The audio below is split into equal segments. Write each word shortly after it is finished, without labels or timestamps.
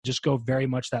just go very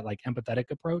much that like empathetic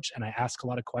approach. And I ask a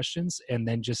lot of questions and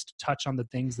then just touch on the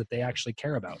things that they actually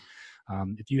care about.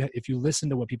 If you listen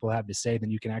to what people have to say,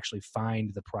 then you can actually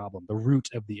find the problem, the root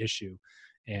of the issue,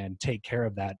 and take care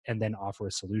of that and then offer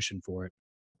a solution for it.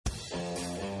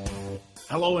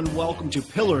 Hello and welcome to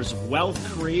Pillars of Wealth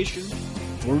Creation,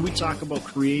 where we talk about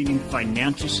creating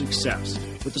financial success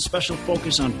with a special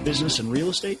focus on business and real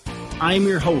estate. I'm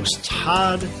your host,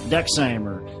 Todd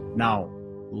Dexheimer. Now,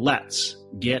 let's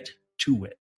get to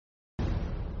it.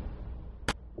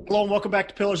 Hello and welcome back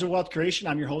to Pillars of Wealth Creation.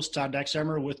 I'm your host, Todd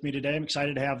Dexheimer. With me today, I'm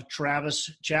excited to have Travis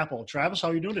Chappell. Travis, how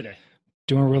are you doing today?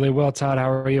 Doing really well, Todd. How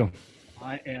are you?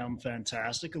 I am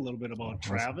fantastic. A little bit about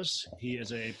Travis. He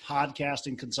is a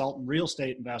podcasting consultant, real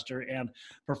estate investor, and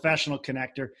professional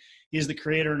connector. He is the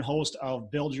creator and host of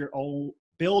Build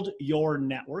Your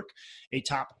Network, a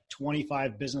top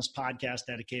 25 business podcast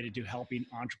dedicated to helping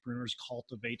entrepreneurs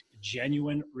cultivate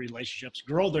genuine relationships,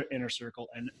 grow their inner circle,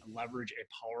 and leverage a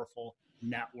powerful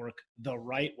network the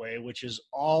right way, which is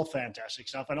all fantastic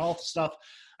stuff and all the stuff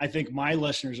I think my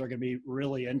listeners are going to be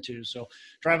really into. So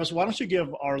Travis, why don't you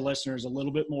give our listeners a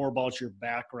little bit more about your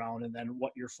background and then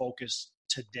what your focus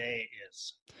today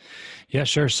is? Yeah,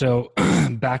 sure. So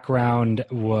background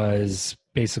was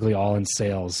basically all in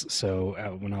sales. So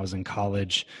when I was in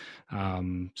college,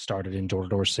 started in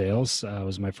door-to-door sales.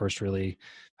 Was my first really,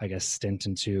 stint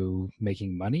into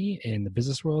making money in the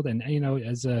business world. And,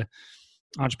 as a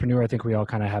entrepreneur, I think we all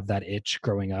kind of have that itch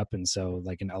growing up. And so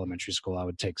like in elementary school, I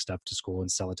would take stuff to school and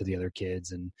sell it to the other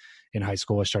kids. And in high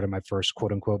school, I started my first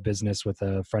quote unquote business with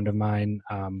a friend of mine.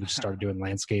 We started doing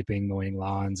landscaping, mowing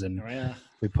lawns, and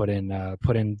we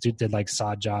did like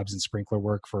sod jobs and sprinkler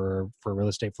work for real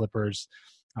estate flippers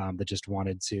that just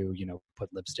wanted to, put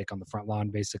lipstick on the front lawn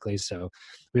basically. So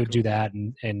we would do that.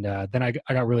 And then I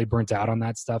got really burnt out on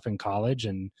that stuff in college,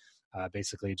 and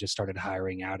basically just started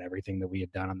hiring out everything that we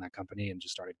had done on that company and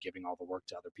just started giving all the work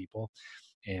to other people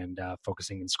and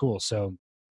focusing in school. So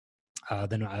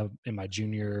then in my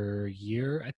junior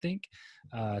year, I think,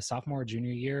 sophomore,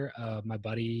 junior year, my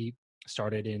buddy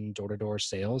started in door-to-door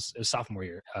sales. It was sophomore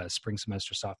year, spring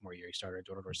semester, sophomore year. He started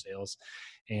door-to-door sales,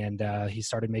 and he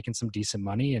started making some decent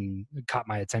money and caught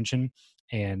my attention.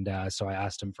 And so I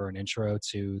asked him for an intro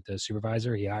to the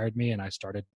supervisor. He hired me, and I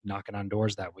started knocking on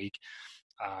doors that week.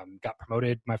 Got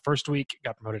promoted my first week,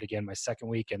 got promoted again my second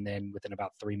week. And then within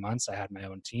about 3 months, I had my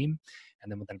own team.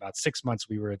 And then within about 6 months,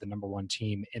 we were the number one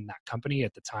team in that company.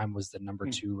 At the time was the number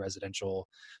two residential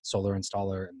solar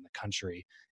installer in the country.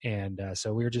 And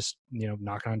so we were just,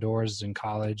 knocking on doors in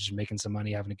college, making some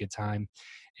money, having a good time,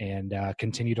 and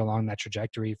continued along that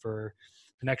trajectory for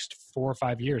the next 4 or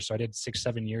 5 years. So I did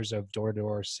 6-7 years of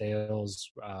door-to-door sales,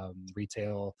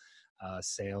 retail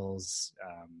sales,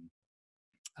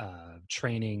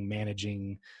 training,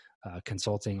 managing,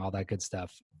 consulting, all that good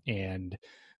stuff. And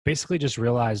basically just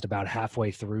realized about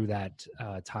halfway through that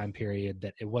time period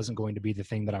that it wasn't going to be the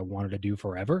thing that I wanted to do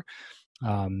forever.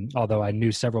 Although I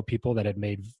knew several people that had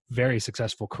made very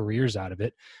successful careers out of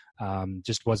it,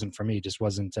 just wasn't for me, just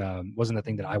wasn't the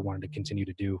thing that I wanted to continue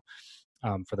to do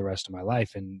for the rest of my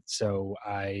life. And so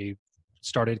I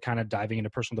started kind of diving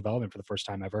into personal development for the first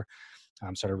time ever.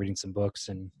 Started reading some books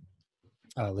and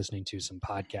listening to some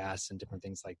podcasts and different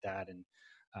things like that. And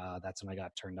that's when I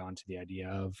got turned on to the idea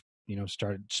of,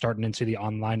 starting into the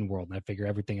online world. And I figure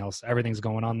everything's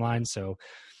going online. So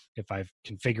if I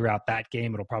can figure out that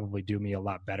game, it'll probably do me a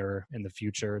lot better in the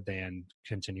future than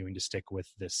continuing to stick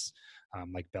with this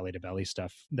like belly to belly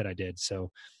stuff that I did.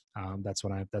 So that's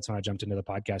when I jumped into the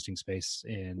podcasting space,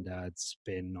 and it's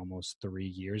been almost 3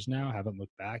 years now. I haven't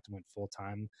looked back. I went full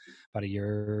time about a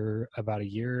year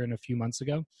and a few months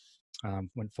ago.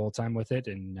 Went full time with it,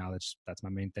 and now that's my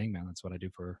main thing, man. That's what I do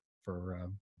for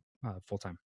full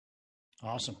time.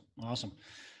 Awesome.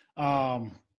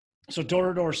 So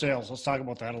door-to-door sales, let's talk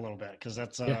about that a little bit, because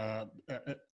that's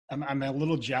I'm a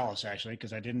little jealous actually,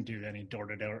 because I didn't do any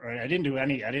door-to-door, or I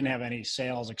didn't have any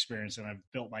sales experience, and I've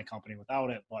built my company without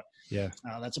it. But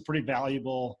that's a pretty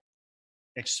valuable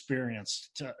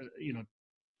experience. To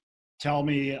tell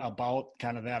me about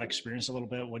kind of that experience a little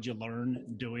bit. What'd you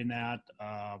learn doing that?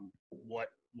 What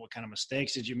kind of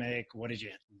mistakes did you make? What did you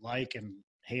like and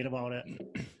hate about it?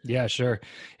 Yeah, sure.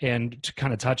 And to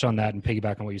kind of touch on that and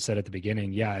piggyback on what you said at the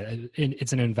beginning,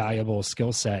 it's an invaluable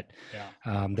skill set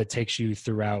that takes you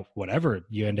throughout whatever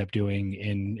you end up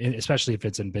doing especially if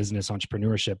it's in business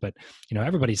entrepreneurship. But,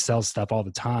 everybody sells stuff all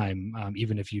the time,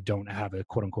 even if you don't have a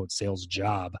quote unquote sales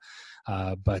job.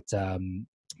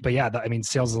 But yeah,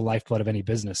 sales is the lifeblood of any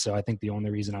business. So I think the only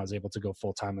reason I was able to go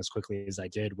full time as quickly as I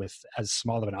did with as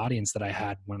small of an audience that I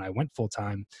had when I went full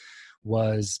time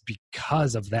was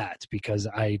because of that, because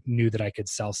I knew that I could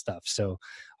sell stuff. So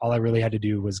all I really had to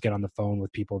do was get on the phone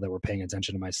with people that were paying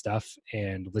attention to my stuff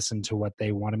and listen to what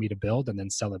they wanted me to build and then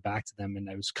sell it back to them. And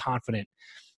I was confident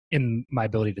in my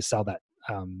ability to sell that,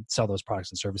 sell those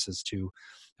products and services to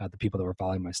the people that were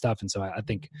following my stuff. And so I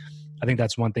think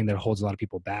that's one thing that holds a lot of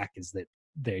people back, is that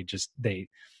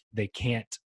they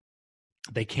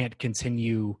can't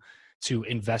continue to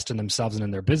invest in themselves and in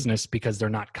their business because they're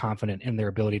not confident in their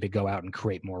ability to go out and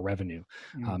create more revenue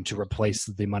to replace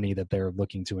the money that they're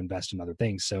looking to invest in other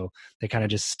things. So they kind of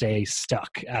just stay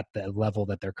stuck at the level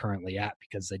that they're currently at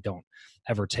because they don't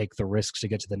ever take the risks to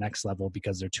get to the next level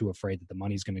because they're too afraid that the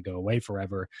money's going to go away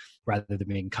forever, rather than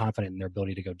being confident in their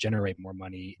ability to go generate more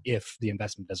money if the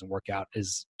investment doesn't work out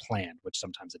as planned, which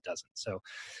sometimes it doesn't. So,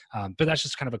 but that's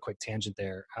just kind of a quick tangent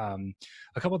there.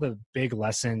 A couple of the big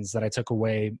lessons that I took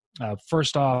away,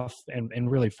 first off, and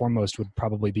really foremost, would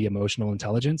probably be emotional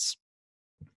intelligence,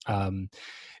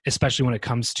 especially when it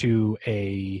comes to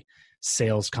a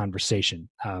sales conversation.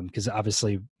 Because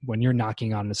obviously when you're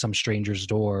knocking on some stranger's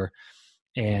door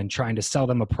and trying to sell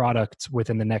them a product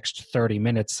within the next 30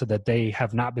 minutes so that they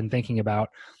have not been thinking about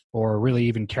or really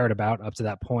even cared about up to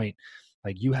that point,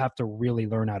 like, you have to really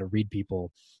learn how to read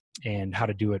people and how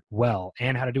to do it well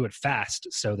and how to do it fast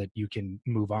so that you can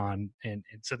move on and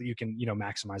so that you can,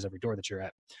 maximize every door that you're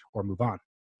at or move on.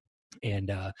 And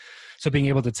so being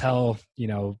able to tell,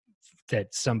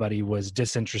 that somebody was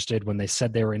disinterested when they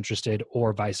said they were interested,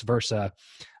 or vice versa,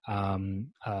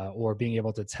 or being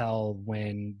able to tell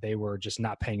when they were just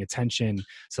not paying attention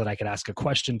so that I could ask a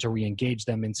question to re-engage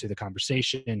them into the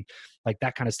conversation, like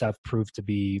that kind of stuff proved to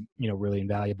be, really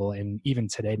invaluable. And even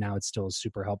today now, it's still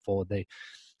super helpful. They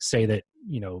say that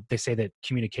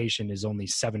communication is only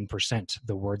 7%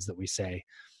 the words that we say,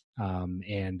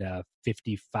 and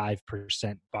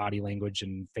 55% body language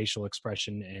and facial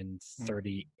expression and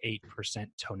 38%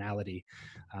 tonality.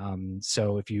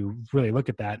 So if you really look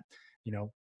at that,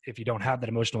 if you don't have that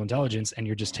emotional intelligence and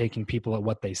you're just taking people at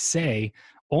what they say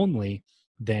only,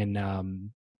 then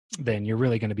you're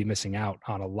really going to be missing out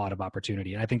on a lot of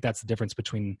opportunity. And I think that's the difference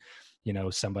between,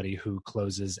 somebody who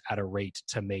closes at a rate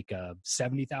to make a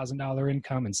 $70,000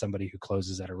 income and somebody who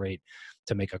closes at a rate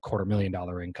to make a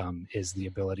 $250,000 income, is the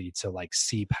ability to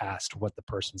see past what the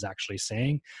person's actually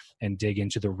saying and dig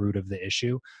into the root of the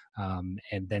issue,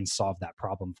 and then solve that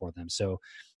problem for them. So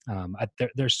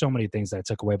there's so many things that I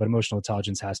took away, but emotional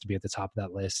intelligence has to be at the top of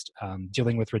that list.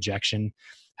 Dealing with rejection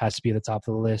has to be at the top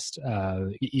of the list.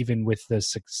 Even with the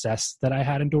success that I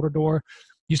had in door-to-door,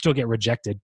 you still get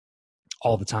rejected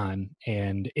all the time,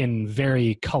 and in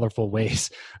very colorful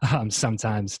ways.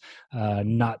 Sometimes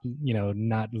not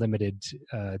limited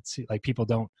to, people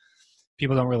don't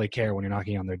really care when you're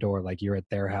knocking on their door. Like, you're at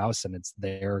their house and it's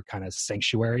their kind of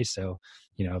sanctuary. So,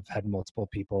 I've had multiple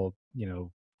people,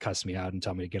 cuss me out and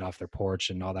tell me to get off their porch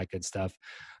and all that good stuff.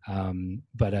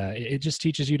 But it just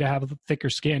teaches you to have a thicker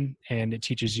skin, and it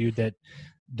teaches you that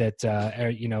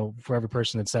for every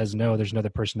person that says no, there's another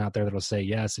person out there that'll say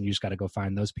yes, and you just got to go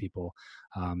find those people,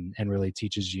 and really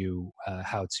teaches you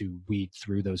how to weed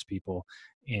through those people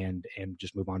and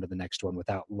just move on to the next one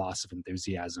without loss of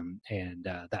enthusiasm. And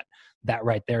that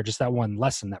right there, just that one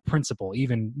lesson, that principle,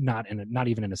 even not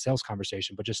even in a sales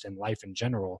conversation, but just in life in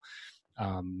general,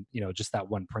 just that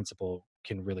one principle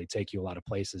can really take you a lot of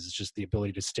places. It's just the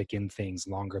ability to stick in things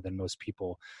longer than most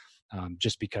people,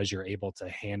 just because you're able to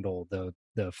handle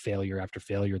the failure after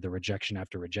failure, the rejection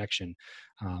after rejection,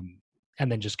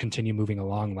 and then just continue moving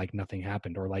along like nothing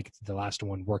happened, or like the last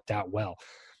one worked out well.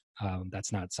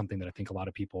 That's not something that I think a lot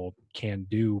of people can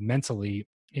do mentally.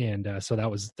 And so that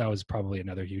was probably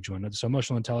another huge one. So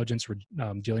emotional intelligence,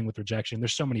 dealing with rejection.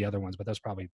 There's so many other ones, but that's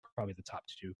probably the top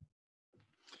two.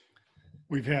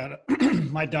 We've had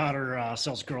my daughter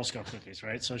sells Girl Scout cookies,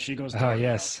 right? So she goes. Oh,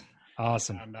 yes.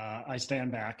 Awesome. And I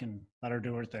stand back and let her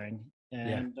do her thing.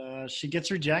 And she gets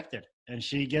rejected, and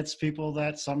she gets people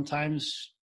that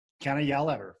sometimes kind of yell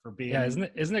at her for being. Yeah.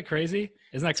 Isn't it crazy?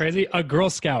 Isn't that crazy? A Girl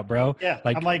Scout, bro. Yeah.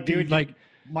 I'm like, dude,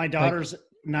 my daughter's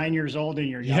 9 years old and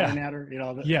you're yelling at her,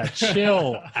 Yeah.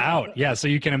 Chill out. Yeah. So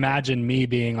you can imagine me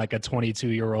being like a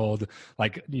 22-year-old,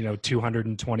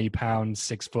 220 pound,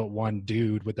 6'1"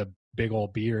 dude with a big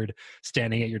old beard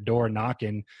standing at your door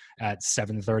knocking at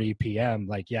 7:30 p.m.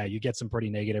 You get some pretty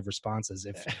negative responses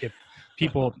if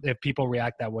people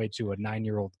react that way to a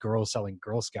 9-year-old girl selling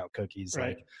Girl Scout cookies.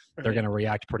 Right. They're going to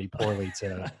react pretty poorly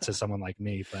to someone like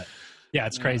me. But yeah,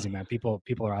 it's crazy, man. People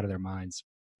are out of their minds.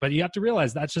 but you have to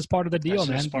realize that's just part of the deal,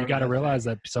 man. You got to realize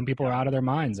that some people are out of their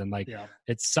minds, and like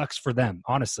it sucks for them,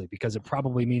 honestly, because it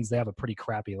probably means they have a pretty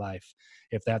crappy life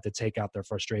if they have to take out their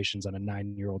frustrations on a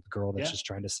 9-year-old girl that's just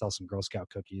trying to sell some Girl Scout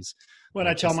cookies. When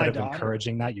I tell my daughter,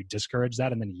 encouraging that, you discourage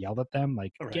that and then yell at them,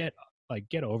 like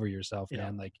get over yourself,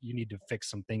 man. Like you need to fix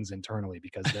some things internally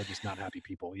because they're just not happy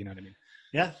people. You know what I mean?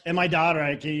 Yeah. And my daughter,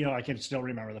 I can still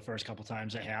remember the first couple of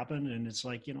times it happened, and it's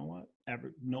like, you know what?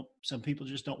 Nope. Some people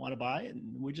just don't want to buy it,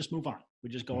 and we just move on. We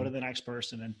just go to the next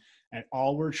person, and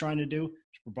all we're trying to do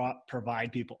is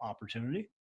provide people opportunity.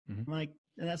 And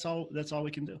that's all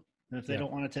we can do. And if they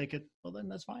don't want to take it, well, then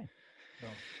that's fine. So.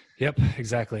 Yep,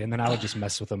 exactly. And then I would just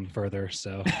mess with them further.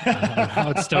 So I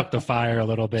would stoke the fire a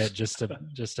little bit just to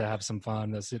have some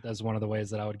fun. That's one of the ways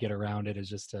that I would get around it, is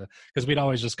just because we'd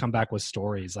always just come back with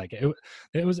stories. Like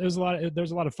it was a lot.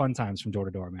 There's a lot of fun times from door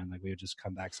to door, man. Like we would just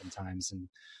come back sometimes and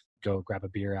go grab a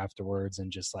beer afterwards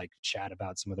and just like chat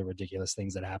about some of the ridiculous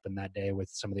things that happened that day with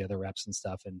some of the other reps and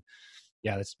stuff. And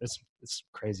yeah, it's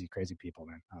crazy people,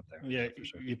 man, out there. Yeah,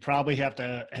 sure. You probably have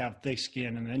to have thick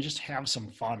skin and then just have some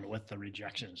fun with the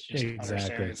rejections. Just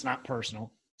understand it's not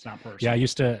personal. It's not personal. Yeah,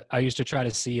 I used to try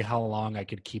to see how long I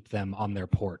could keep them on their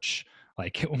porch.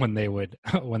 Like when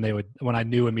I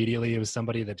knew immediately it was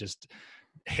somebody that just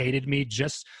hated me.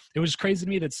 It was crazy to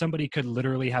me that somebody could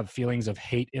literally have feelings of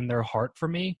hate in their heart for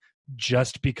me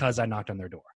just because I knocked on their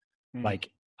door. Like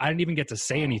I didn't even get to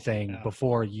say anything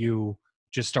before you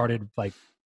just started like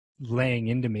laying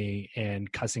into me and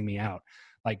cussing me out.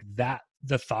 Like that,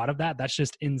 the thought of that's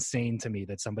just insane to me,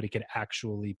 that somebody could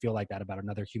actually feel like that about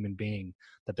another human being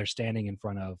that they're standing in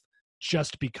front of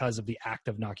just because of the act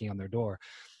of knocking on their door.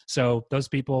 So those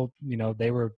people,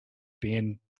 they were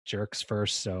being jerks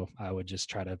first. So I would just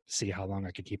try to see how long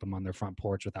I could keep them on their front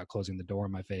porch without closing the door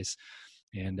in my face,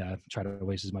 and try to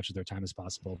waste as much of their time as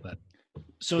possible. But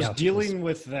dealing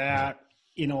with that,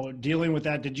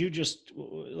 did you just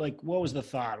like, what was the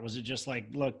thought? Was it just like,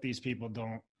 look, these people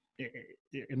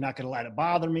I'm not going to let it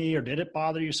bother me, or did it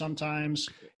bother you sometimes?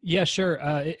 Yeah, sure.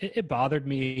 It bothered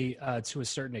me to a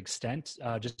certain extent,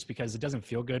 just because it doesn't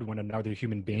feel good when another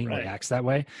human being like acts that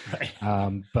way.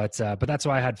 Right. But that's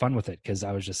why I had fun with it. 'Cause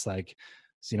I was just like,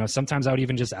 sometimes I would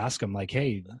even just ask them like,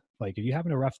 hey, like, are you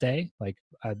having a rough day? Like,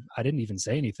 I didn't even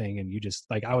say anything. And you just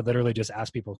like, I would literally just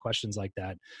ask people questions like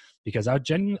that because I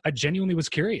genuinely was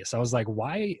curious. I was like,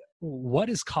 what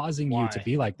is causing you to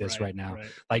be like this right now?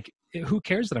 Right. Like, who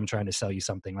cares that I'm trying to sell you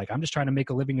something? Like, I'm just trying to make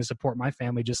a living and support my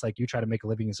family, just like you try to make a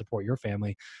living and support your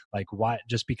family. Like, why,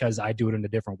 just because I do it in a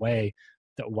different way,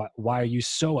 why are you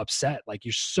so upset? Like,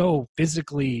 you're so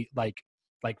physically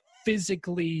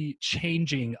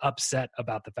changing, upset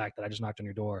about the fact that I just knocked on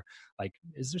your door. Like,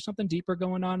 is there something deeper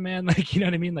going on, man? Like, you know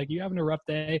what I mean? Like, you having a rough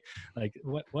day? Like,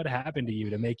 what happened to you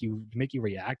to make you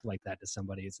react like that to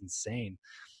somebody? It's insane.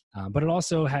 But it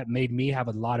also made me have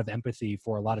a lot of empathy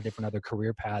for a lot of different other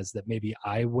career paths that maybe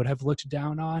I would have looked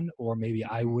down on, or maybe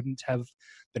I wouldn't have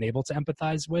been able to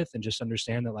empathize with, and just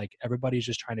understand that like everybody's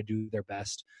just trying to do their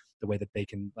best the way that they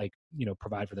can, like,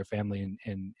 provide for their family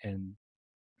and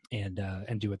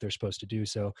do what they're supposed to do.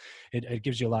 So it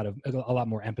gives you a lot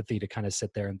more empathy to kind of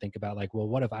sit there and think about like, well,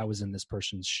 what if I was in this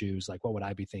person's shoes? Like, what would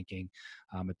I be thinking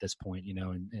at this point,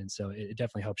 and so it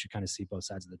definitely helps you kind of see both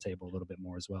sides of the table a little bit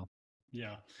more as well.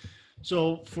 Yeah.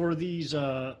 So for these,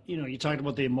 you talked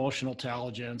about the emotional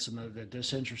intelligence and the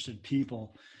disinterested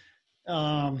people.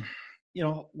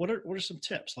 What are some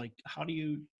tips? Like, how do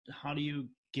you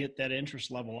get that interest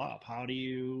level up? How do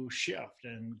you shift?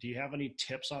 And do you have any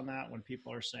tips on that when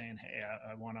people are saying, hey,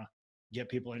 I want to get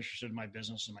people interested in my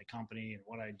business and my company and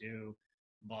what I do,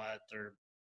 but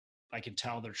I can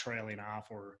tell they're trailing off,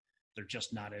 or they're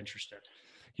just not interested?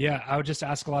 Yeah, I would just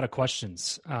ask a lot of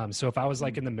questions. So if I was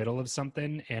like in the middle of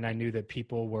something and I knew that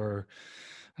people were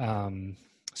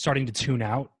starting to tune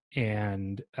out,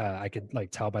 and I could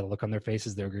like tell by the look on their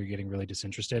faces they're getting really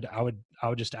disinterested, I would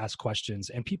just ask questions.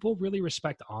 And people really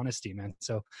respect honesty, man.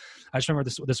 So I just remember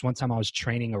this one time I was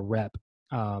training a rep,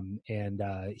 and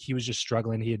he was just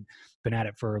struggling. He had been at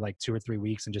it for like 2 or 3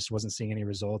 weeks and just wasn't seeing any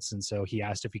results. And so he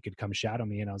asked if he could come shadow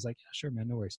me, and I was like, yeah, sure, man,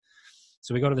 no worries.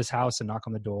 So we go to this house and knock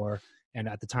on the door. And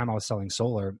at the time I was selling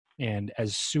solar, and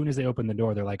as soon as they opened the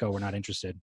door, they're like, oh, we're not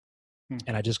interested.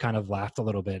 And I just kind of laughed a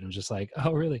little bit and was just like,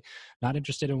 oh, really? Not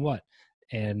interested in what?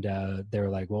 And they were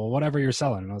like, well, whatever you're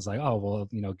selling. And I was like, oh,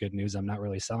 well, good news. I'm not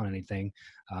really selling anything.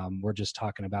 We're just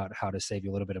talking about how to save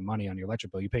you a little bit of money on your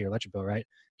electric bill. You pay your electric bill, right?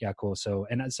 Yeah, cool. So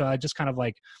I just kind of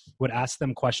like would ask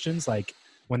them questions like,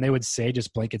 when they would say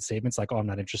just blanket statements like, oh, I'm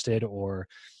not interested, or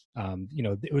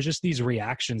it was just these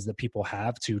reactions that people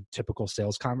have to typical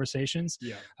sales conversations.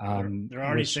 Yeah. They're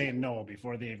already saying no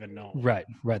before they even know. Right.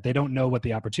 They don't know what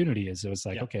the opportunity is. It was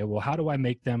like, Yeah. okay, well, how do I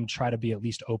make them try to be at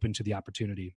least open to the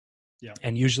opportunity? Yeah.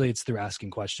 And usually it's through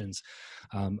asking questions.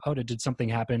 Did something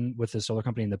happen with the solar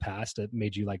company in the past that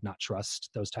made you like not trust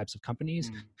those types of companies?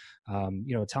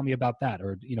 Tell me about that,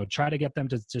 or, try to get them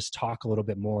to just talk a little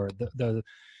bit more.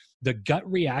 The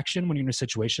gut reaction when you're in a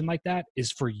situation like that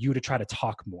is for you to try to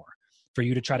talk more, for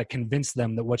you to try to convince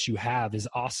them that what you have is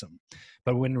awesome.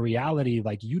 But when in reality,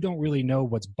 like, you don't really know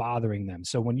what's bothering them.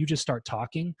 So when you just start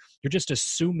talking, you're just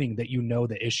assuming that you know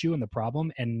the issue and the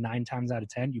problem. And 9 times out of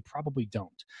 10, you probably don't.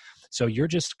 So you're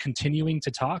just continuing to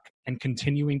talk and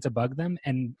continuing to bug them.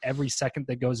 And every second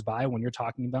that goes by when you're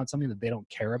talking about something that they don't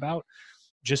care about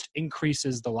just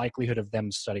increases the likelihood of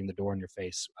them shutting the door in your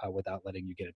face without letting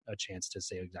you get a chance to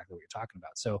say exactly what you're talking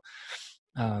about.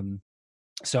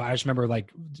 So I just remember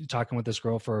like talking with this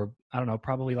girl for, I don't know,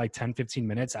 probably like 10, 15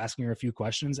 minutes, asking her a few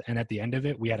questions. And at the end of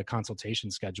it, we had a consultation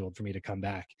scheduled for me to come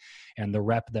back. And the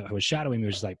rep that was shadowing me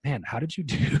was just like, man, how did you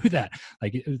do that?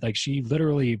 Like she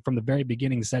literally from the very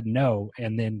beginning said no.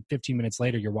 And then 15 minutes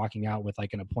later, you're walking out with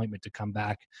like an appointment to come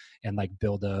back and like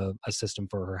build a system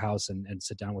for her house and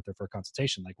sit down with her for a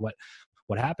consultation. Like what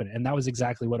happened? And that was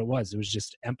exactly what it was. It was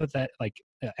just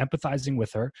empathizing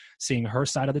with her, seeing her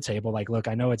side of the table. Like, look,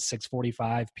 I know it's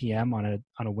 6:45 p.m. on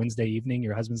a Wednesday evening.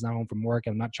 Your husband's not home from work.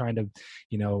 I'm not trying to,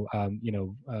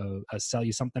 sell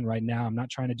you something right now. I'm not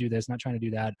trying to do this, not trying to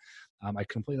do that. I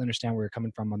completely understand where you're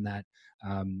coming from on that.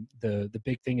 The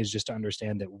big thing is just to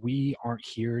understand that we aren't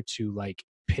here to like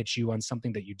pitch you on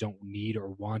something that you don't need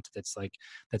or want, that's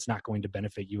not going to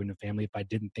benefit you and the family. If I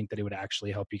didn't think that it would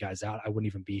actually help you guys out, I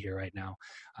wouldn't even be here right now.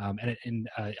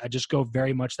 I just go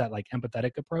very much that like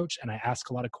empathetic approach, and I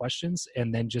ask a lot of questions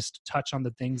and then just touch on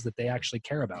the things that they actually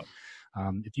care about.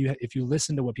 If you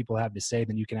listen to what people have to say,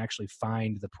 then you can actually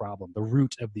find the problem, the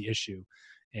root of the issue,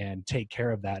 and take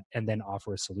care of that, and then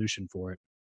offer a solution for it.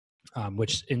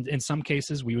 Which in some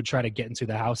cases we would try to get into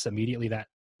the house immediately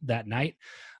that night.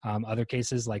 Other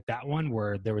cases like that one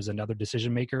where there was another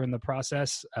decision maker in the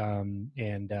process,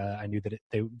 and I knew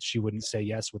that she wouldn't say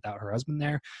yes without her husband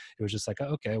there. It was just like,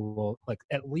 okay, well, like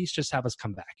at least just have us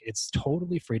come back. It's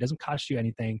totally free. It doesn't cost you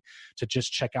anything to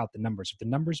just check out the numbers. If the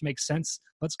numbers make sense,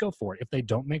 let's go for it. If they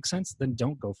don't make sense, then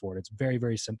don't go for it. It's very,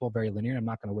 very simple, very linear. I'm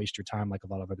not going to waste your time like a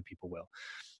lot of other people will.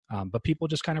 But people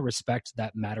just kind of respect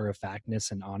that matter of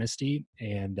factness and honesty,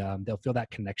 and they'll feel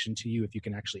that connection to you if you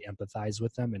can actually empathize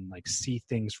with them and like see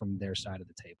things from their side of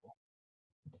the table.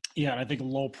 Yeah, and I think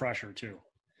low pressure too.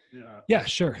 Yeah,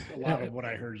 sure. A lot of what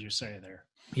I heard you say there.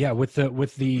 Yeah,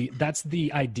 that's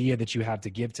the idea that you have to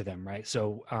give to them, right?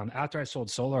 So after I sold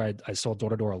solar, I sold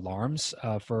door-to-door alarms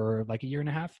for like a year and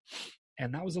a half,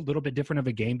 and that was a little bit different of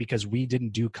a game because we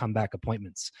didn't do comeback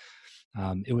appointments.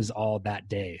 It was all that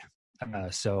day.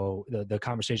 So the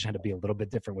conversation had to be a little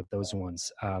bit different with those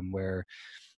ones,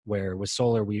 where with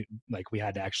solar, we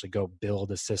had to actually go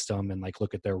build a system and like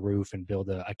look at their roof and build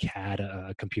a CAD,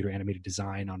 a computer animated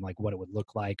design on like what it would look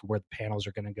like, where the panels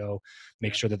are going to go,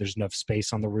 make sure that there's enough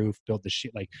space on the roof, build the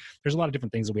sheet. Like there's a lot of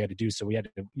different things that we had to do. So we had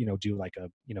to, do like a,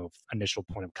 initial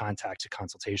point of contact to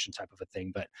consultation type of a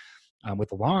thing. But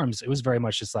with alarms, it was very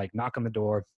much just like knock on the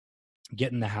door,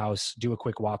 get in the house, do a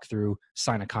quick walkthrough,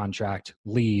 sign a contract,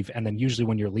 leave. And then usually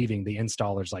when you're leaving, the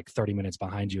installer's like 30 minutes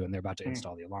behind you and they're about to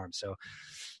install the alarm. So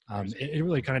it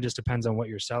really kind of just depends on what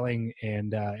you're selling.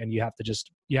 And you have to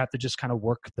just kind of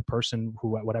work the person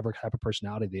whatever type of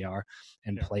personality they are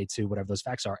and play to whatever those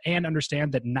facts are, and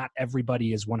understand that not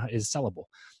everybody is sellable.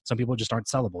 Some people just aren't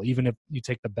sellable. Even if you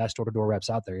take the best door-to-door reps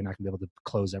out there, you're not gonna be able to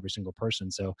close every single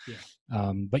person. So,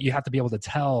 but you have to be able to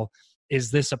tell, is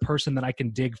this a person that I can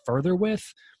dig further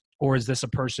with? Or is this a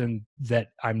person that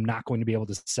I'm not going to be able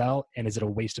to sell? And is it a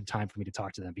waste of time for me to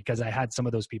talk to them? Because I had some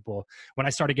of those people when I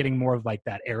started getting more of like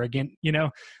that arrogant,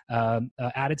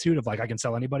 attitude of like, I can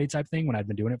sell anybody type thing when I'd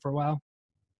been doing it for a while.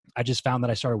 I just found that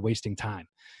I started wasting time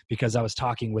because I was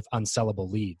talking with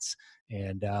unsellable leads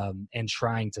and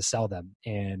trying to sell them,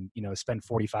 and, spend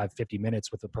 45, 50 minutes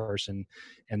with a person.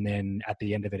 And then at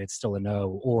the end of it, it's still a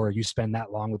no, or you spend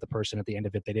that long with the person. At the end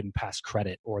of it, they didn't pass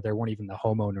credit, or they weren't even the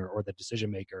homeowner or the decision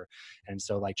maker. And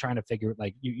so like trying to figure,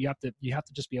 like you have to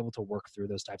just be able to work through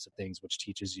those types of things, which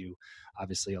teaches you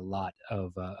obviously a lot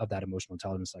of that emotional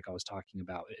intelligence. Like I was talking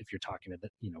about, if you're talking to,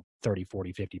 30,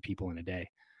 40, 50 people in a day.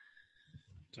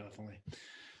 Definitely.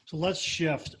 So let's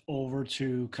shift over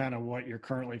to kind of what you're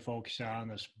currently focused on.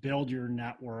 This build your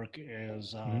network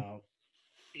is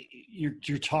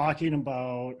you're talking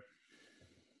about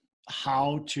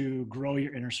how to grow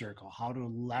your inner circle, how to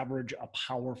leverage a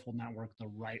powerful network the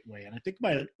right way. And I think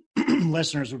my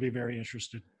listeners would be very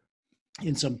interested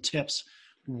in some tips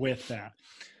with that.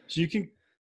 So you can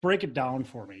break it down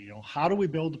for me. How do we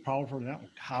build a powerful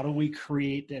network? How do we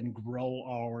create and grow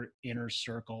our inner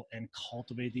circle and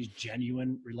cultivate these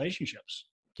genuine relationships?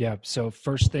 Yeah. So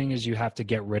first thing is you have to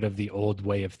get rid of the old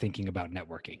way of thinking about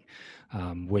networking,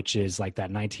 which is like that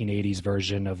 1980s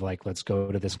version of like, let's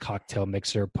go to this cocktail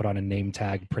mixer, put on a name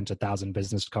tag, print 1,000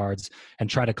 business cards, and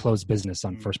try to close business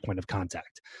on first point of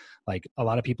contact. Like a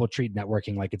lot of people treat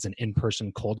networking like it's an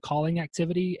in-person cold calling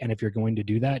activity. And if you're going to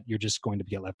do that, you're just going to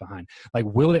get left behind. Like,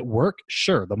 will it work?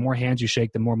 Sure. The more hands you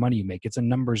shake, the more money you make. It's a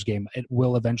numbers game. It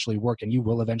will eventually work and you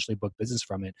will eventually book business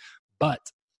from it. But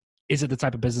is it the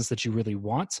type of business that you really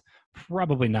want?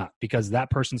 Probably not, because that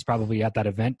person's probably at that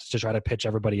event to try to pitch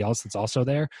everybody else that's also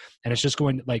there. And it's just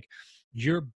going like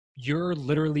you're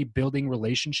literally building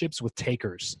relationships with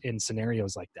takers in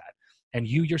scenarios like that. And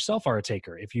you yourself are a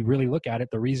taker. If you really look at it,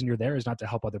 the reason you're there is not to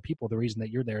help other people. The reason that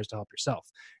you're there is to help yourself.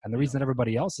 And the reason that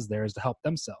everybody else is there is to help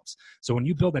themselves. So when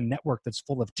you build a network that's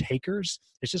full of takers,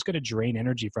 it's just going to drain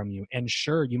energy from you. And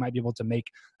sure, you might be able to make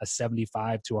a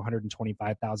 $75,000 to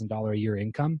 $125,000 a year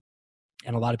income.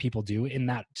 And a lot of people do in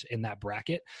that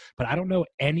bracket, but I don't know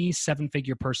any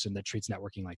 7-figure person that treats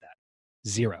networking like that.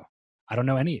 Zero. I don't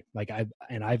know any. Like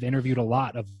I've interviewed a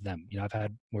lot of them.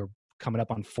 We're coming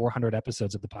up on 400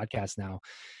 episodes of the podcast now,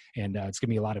 and it's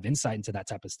giving me a lot of insight into that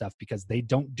type of stuff because they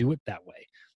don't do it that way.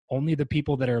 Only the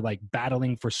people that are like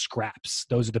battling for scraps,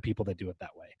 those are the people that do it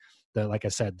that way. Like I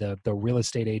said, the real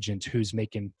estate agent who's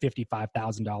making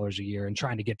 $55,000 a year and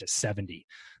trying to get to 70,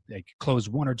 like close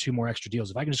 1 or 2 more extra deals.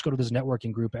 If I can just go to this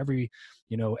networking group every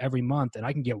month and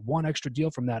I can get 1 extra deal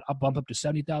from that, I'll bump up to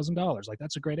 $70,000. Like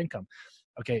that's a great income.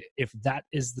 Okay. If that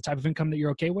is the type of income that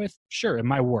you're okay with, sure, it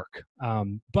might work.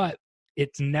 But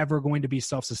it's never going to be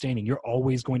self-sustaining. You're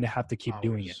always going to have to keep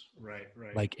doing it. Right.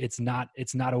 Like it's not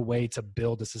a way to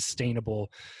build a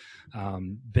sustainable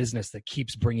business that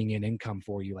keeps bringing in income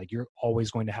for you. Like you're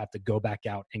always going to have to go back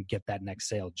out and get that next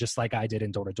sale, just like I did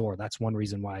in door to door. That's one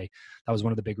reason why that was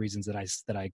one of the big reasons that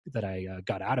I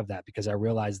got out of that, because I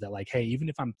realized that like, hey, even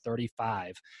if I'm 35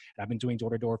 and I've been doing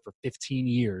door to door for 15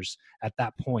 years at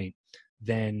that point,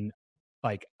 then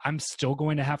like I'm still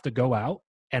going to have to go out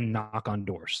and knock on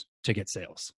doors to get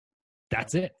sales.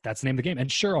 That's it. That's the name of the game. And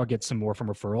sure, I'll get some more from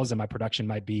referrals and my production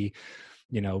might be,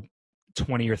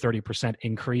 20 or 30%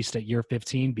 increased at year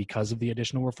 15 because of the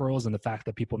additional referrals and the fact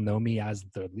that people know me as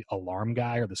the alarm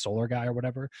guy or the solar guy or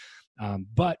whatever.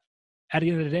 But at the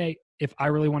end of the day, if I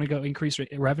really want to go increase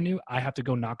revenue, I have to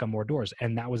go knock on more doors.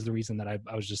 And that was the reason that I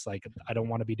was just like, I don't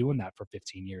want to be doing that for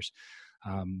 15 years.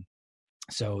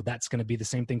 So that's going to be the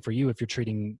same thing for you if you're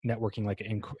treating networking like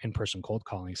in-person cold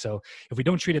calling. So if we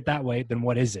don't treat it that way, then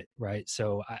what is it, right?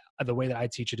 So the way that I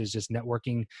teach it is just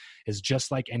networking is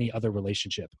just like any other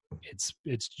relationship. It's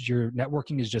your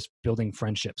networking is just building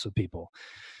friendships with people.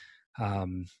 A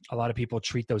lot of people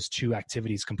treat those two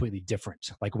activities completely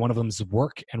different. Like one of them's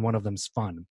work and one of them's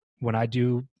fun. When I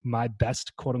do my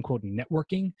best quote unquote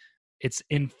networking, it's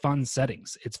in fun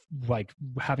settings. It's like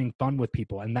having fun with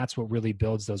people. And that's what really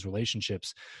builds those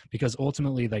relationships, because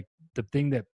ultimately like the thing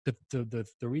that the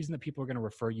reason that people are going to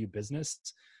refer you business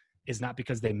is not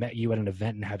because they met you at an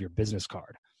event and have your business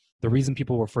card. The reason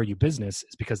people refer you business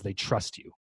is because they trust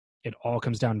you. It all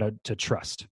comes down to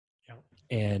trust. Yeah.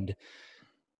 And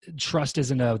trust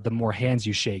isn't the more hands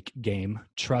you shake game.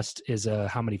 Trust is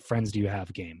how many friends do you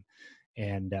have game.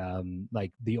 And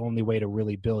like the only way to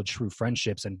really build true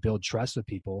friendships and build trust with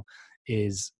people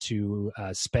is to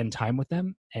spend time with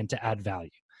them and to add value.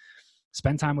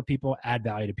 Spend time with people, add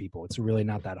value to people. It's really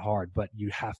not that hard, but you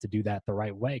have to do that the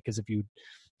right way. Because if you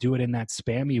do it in that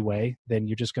spammy way, then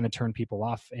you're just going to turn people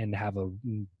off and have a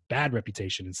bad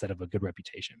reputation instead of a good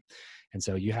reputation. And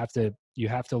so you have to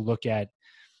look at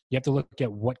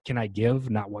what can I give,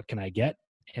 not what can I get.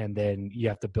 And then you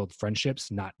have to build friendships,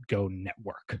 not go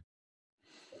network.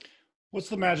 What's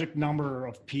the magic number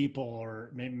of people,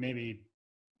 or maybe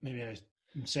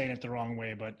I'm saying it the wrong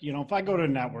way, but if I go to a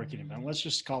networking event, let's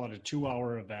just call it a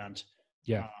 2-hour event.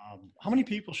 Yeah. How many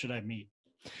people should I meet?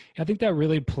 I think that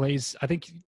really plays. I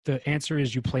think the answer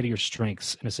is you play to your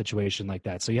strengths in a situation like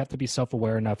that. So you have to be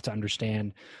self-aware enough to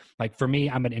understand, like for me,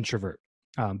 I'm an introvert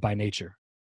by nature.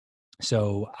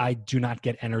 So I do not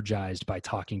get energized by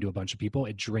talking to a bunch of people.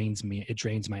 It drains me. It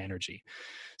drains my energy.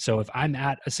 So if I'm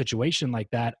at a situation like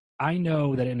that, I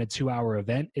know that in a 2-hour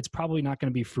event, it's probably not going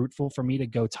to be fruitful for me to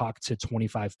go talk to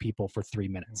 25 people for 3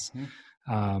 minutes.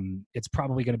 it's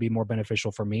probably going to be more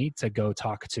beneficial for me to go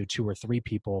talk to 2 or 3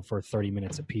 people for 30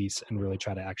 minutes a piece and really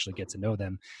try to actually get to know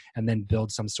them, and then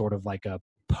build some sort of like a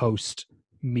post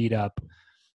meetup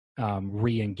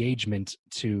re-engagement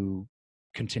to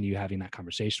continue having that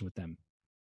conversation with them.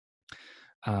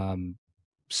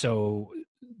 So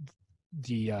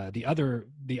the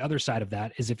other side of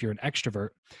that is, if you're an extrovert,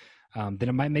 then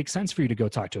it might make sense for you to go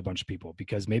talk to a bunch of people,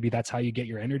 because maybe that's how you get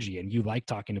your energy, and you like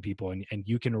talking to people, and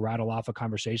you can rattle off a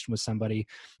conversation with somebody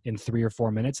in 3 or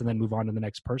 4 minutes and then move on to the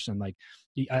next person. Like,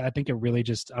 I think it really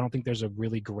I don't think there's a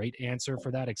really great answer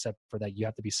for that, except for that you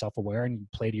have to be self-aware and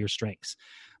play to your strengths.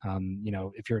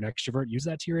 If you're an extrovert, use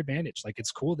that to your advantage. Like,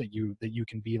 it's cool that you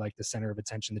can be like the center of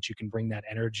attention, that you can bring that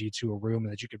energy to a room,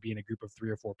 and that you could be in a group of 3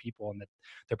 or 4 people and that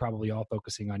they're probably all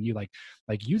focusing on you. Like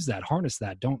use that, harness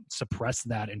that. Don't suppress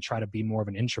that and try to be more of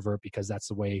an introvert because that's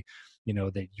the way,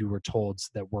 that you were told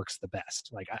that works the best.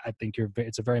 Like, I think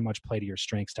it's a very much play to your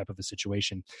strengths type of a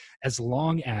situation, as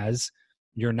long as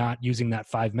you're not using that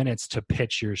 5 minutes to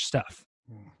pitch your stuff.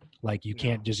 Like, you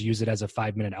can't just use it as a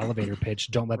 5-minute elevator pitch.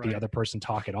 Don't let the other person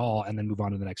talk at all and then move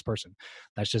on to the next person.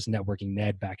 That's just networking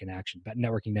Ned back in action. But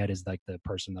networking Ned is like the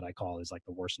person that I call is like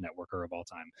the worst networker of all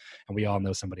time. And we all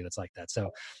know somebody that's like that. So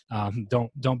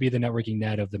don't be the networking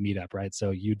Ned of the meetup, right?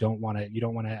 So you don't want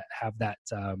to have that,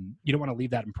 you don't want to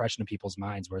leave that impression in people's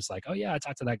minds where it's like, oh yeah, I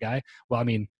talked to that guy. Well, I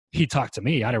mean, he talked to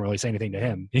me. I didn't really say anything to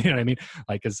him. You know what I mean?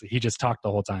 Like, cause he just talked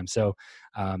the whole time. So,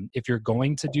 if you're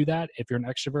going to do that, if you're an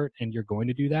extrovert and you're going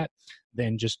to do that,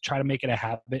 then just try to make it a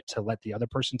habit to let the other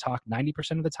person talk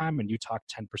 90% of the time and you talk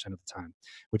 10% of the time,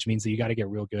 which means that you got to get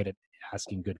real good at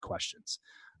asking good questions.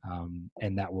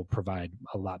 And that will provide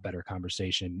a lot better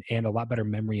conversation and a lot better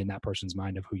memory in that person's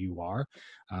mind of who you are,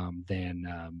 than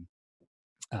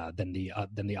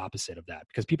the opposite of that,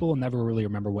 because people will never really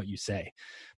remember what you say,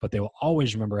 but they will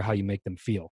always remember how you make them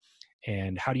feel.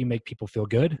 And how do you make people feel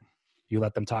good? You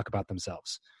let them talk about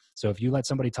themselves. So if you let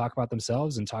somebody talk about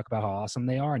themselves and talk about how awesome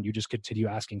they are, and you just continue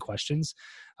asking questions,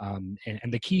 and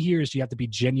the key here is you have to be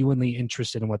genuinely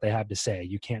interested in what they have to say.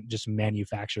 You can't just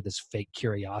manufacture this fake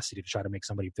curiosity to try to make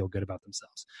somebody feel good about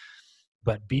themselves.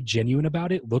 But be genuine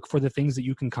about it. Look for the things that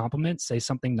you can compliment, say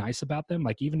something nice about them.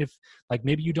 Like, even if, like,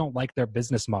 maybe you don't like their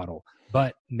business model,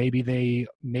 but maybe they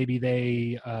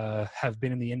have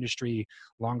been in the industry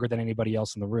longer than anybody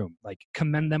else in the room. Like,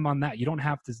 commend them on that. You don't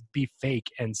have to be fake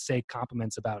and say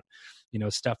compliments about,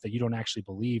 stuff that you don't actually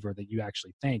believe or that you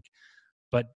actually think,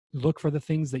 but look for the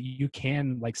things that you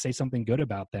can, like, say something good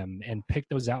about them and pick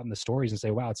those out in the stories and say,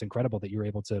 wow, it's incredible that you're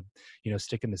able to,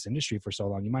 stick in this industry for so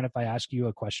long. You mind if I ask you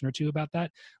a question or two about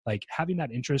that? Like, having that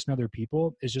interest in other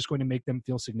people is just going to make them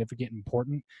feel significant and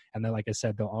important. And then, like I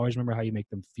said, they'll always remember how you make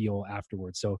them feel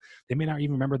afterwards. So they may not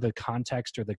even remember the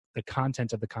context or the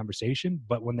content of the conversation,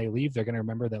 but when they leave, they're going to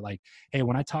remember that, like, hey,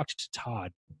 when I talked to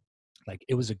Todd, like,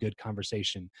 it was a good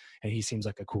conversation and he seems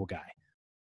like a cool guy.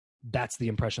 That's the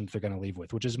impression that they're going to leave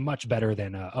with, which is much better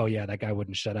than, oh yeah, that guy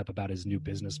wouldn't shut up about his new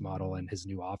business model and his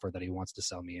new offer that he wants to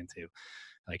sell me into.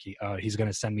 Like, he's going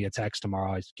to send me a text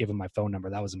tomorrow. I give him my phone number.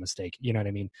 That was a mistake. You know what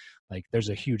I mean? Like, there's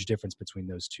a huge difference between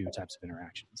those two types of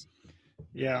interactions.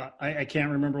 Yeah. I can't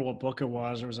remember what book it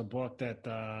was. There was a book that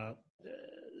the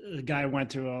guy went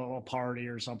to a party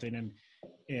or something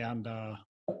and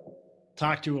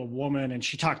talked to a woman, and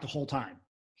she talked the whole time.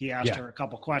 He asked her a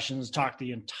couple questions,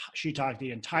 she talked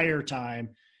the entire time,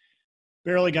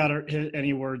 barely got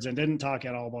any words and didn't talk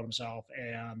at all about himself.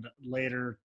 And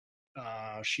later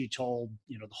she told,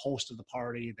 the host of the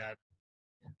party that,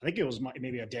 I think it was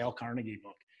maybe a Dale Carnegie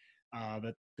book,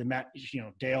 that they met,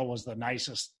 Dale was the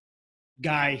nicest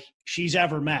guy she's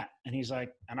ever met. And he's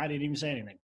like, and I didn't even say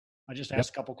anything. I just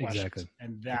asked a couple questions. Exactly.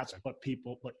 And that's what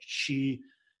she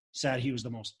said, he was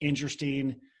the most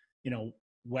interesting,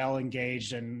 well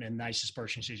engaged and nicest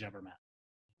person she's ever met.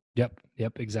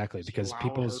 Yep, exactly. Because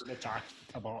people's her to talk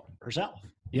about herself.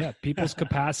 Yeah, people's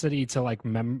capacity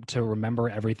to to remember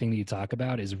everything that you talk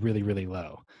about is really, really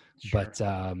low. Sure. But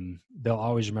they'll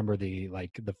always remember the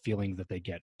feeling that they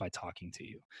get by talking to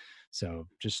you. So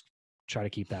just try to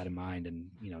keep that in mind, and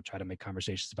try to make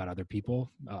conversations about other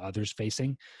people, others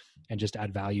facing, and just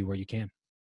add value where you can.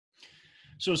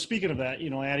 So speaking of that,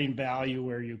 adding value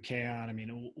where you can, I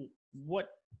mean, what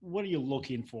are you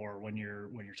looking for when you're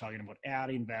talking about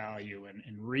adding value and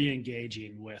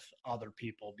re-engaging with other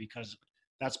people? Because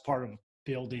that's part of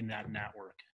building that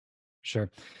network. Sure.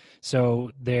 So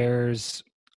there's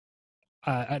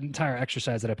an entire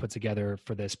exercise that I put together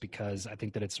for this, because I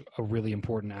think that it's a really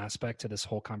important aspect to this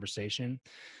whole conversation.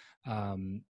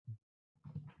 And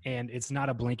it's not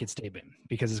a blanket statement,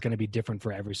 because it's going to be different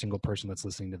for every single person that's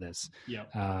listening to this.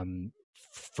 Yep.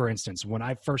 for instance, when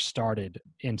I first started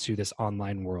into this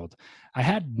online world, I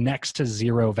had next to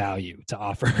zero value to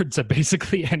offer to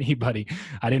basically anybody.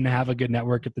 I didn't have a good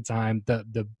network at the time.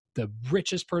 The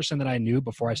richest person that I knew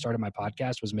before I started my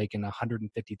podcast was making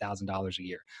 $150,000 a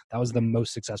year. That was the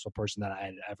most successful person that I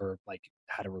had ever like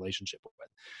had a relationship with.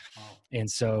 Wow.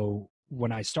 And so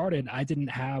when I started, I didn't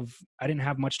have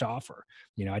much to offer.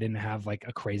 You know, I didn't have like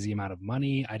a crazy amount of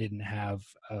money. I didn't have,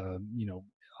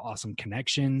 awesome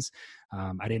connections.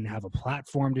 I didn't have a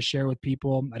platform to share with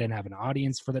people. I didn't have an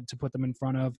audience for them to put them in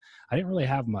front of. I didn't really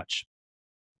have much,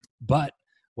 but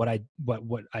what I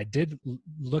did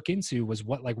look into was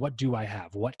what do I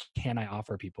have? What can I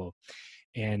offer people?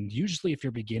 And usually if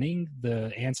you're beginning,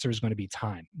 the answer is going to be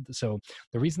time. So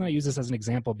the reason I use this as an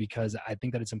example, because I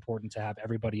think that it's important to have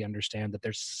everybody understand that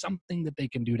there's something that they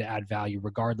can do to add value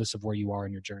regardless of where you are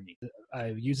in your journey. I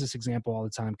use this example all the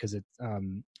time because it, I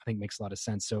think makes a lot of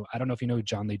sense. So I don't know if you know who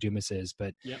John Lee Dumas is,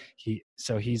 but Yep.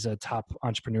 he's a top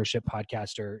entrepreneurship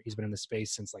podcaster. He's been in the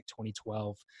space since like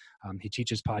 2012. He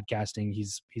teaches podcasting.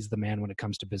 He's the man when it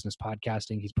comes to business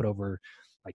podcasting. He's put over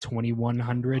like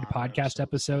 2,100 podcast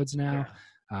episodes now.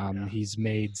 He's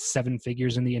made 7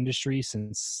 figures in the industry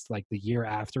since like the year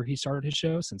after he started his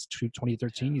show. Since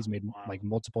 2013, he's made like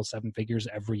multiple 7 figures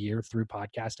every year through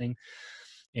podcasting.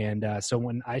 And so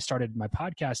when I started my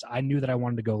podcast, I knew that I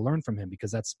wanted to go learn from him, because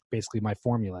that's basically my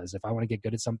formula is if I want to get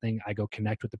good at something, I go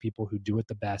connect with the people who do it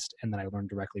the best, and then I learn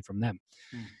directly from them.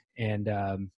 And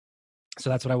so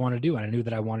that's what I wanted to do. And I knew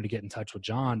that I wanted to get in touch with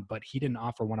John, but he didn't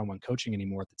offer one-on-one coaching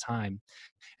anymore at the time.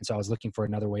 And so I was looking for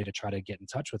another way to try to get in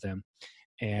touch with him.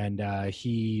 And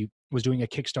he was doing a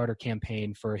Kickstarter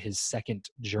campaign for his second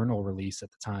journal release at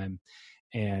the time.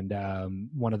 And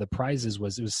one of the prizes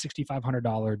was it was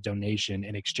 $6,500 donation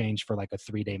in exchange for like a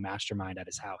 3-day mastermind at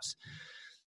his house.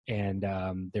 And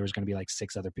there was going to be like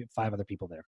 5 other people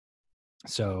there.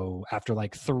 So after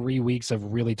like 3 weeks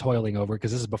of really toiling over,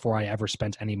 because this is before I ever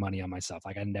spent any money on myself.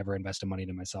 Like I never invested money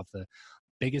into myself. The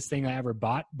biggest thing I ever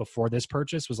bought before this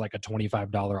purchase was like a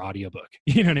 $25 audiobook.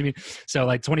 You know what I mean? So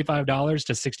like $25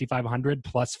 to $6,500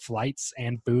 plus flights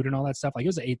and food and all that stuff. Like it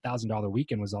was an $8,000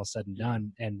 weekend was all said and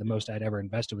done. And the most I'd ever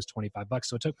invested was $25.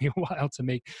 So it took me a while to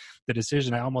make the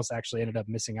decision. I almost actually ended up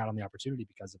missing out on the opportunity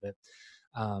because of it.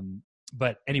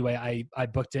 But anyway, I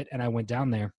booked it and I went down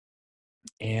there.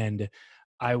 And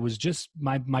I was just,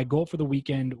 my goal for the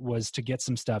weekend was to get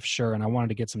some stuff, sure. And I wanted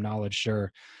to get some knowledge,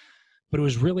 sure. But it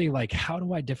was really like, how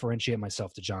do I differentiate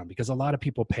myself to John? Because a lot of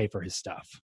people pay for his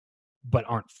stuff, but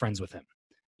aren't friends with him.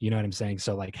 You know what I'm saying?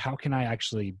 So like, how can I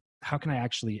actually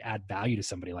add value to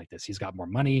somebody like this? He's got more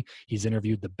money. He's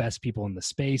interviewed the best people in the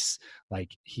space.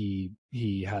 Like he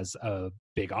has a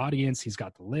big audience. He's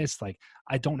got the list. Like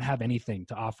I don't have anything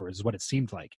to offer is what it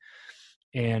seemed like.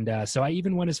 And so I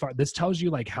even went as far, this tells you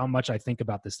like how much I think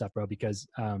about this stuff, bro, because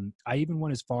I even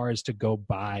went as far as to go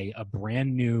buy a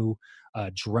brand new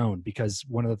drone, because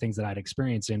one of the things that I'd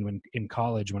experienced in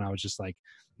college when I was just like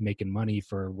making money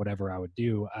for whatever I would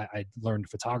do, I learned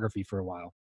photography for a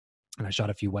while. And I shot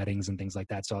a few weddings and things like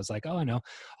that. So I was like, oh, I know,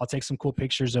 I'll take some cool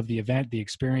pictures of the event, the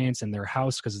experience, and their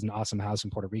house, because it's an awesome house in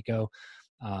Puerto Rico.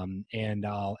 And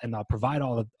I'll provide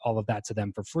all of that to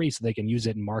them for free so they can use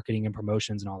it in marketing and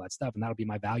promotions and all that stuff. And that'll be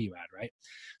my value add. Right.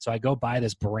 So I go buy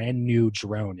this brand new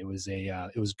drone. It was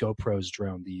GoPro's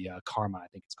drone, the Karma, I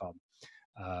think it's called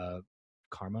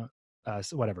Karma,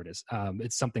 so whatever it is.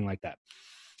 It's something like that.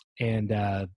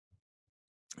 And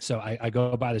so I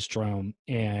go buy this drone,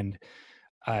 and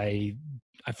I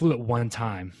flew it one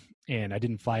time. And I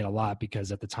didn't fly it a lot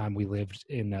because at the time we lived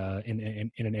in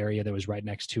an area that was right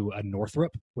next to a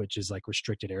Northrop, which is like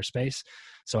restricted airspace.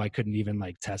 So I couldn't even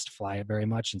like test fly it very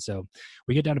much. And so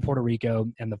we get down to Puerto Rico,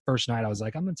 and the first night I was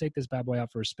like, I'm going to take this bad boy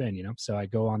out for a spin, you know? So I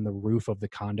go on the roof of the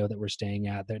condo that we're staying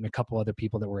at, and a couple other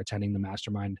people that were attending the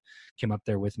mastermind came up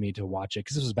there with me to watch it.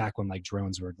 Cause this was back when like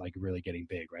drones were like really getting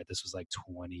big, right? This was like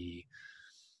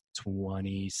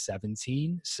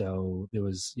 2017. So it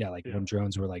was, when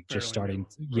drones were like just starting.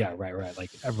 Right. Like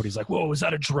everybody's like, whoa, is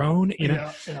that a drone? You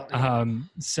know? Yeah.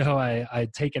 So I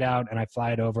take it out and I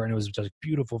fly it over, and it was just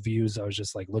beautiful views. I was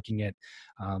just like looking at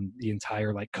the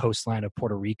entire like coastline of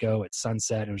Puerto Rico at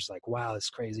sunset. And it was like, wow, it's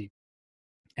crazy.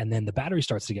 And then the battery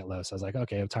starts to get low. So I was like,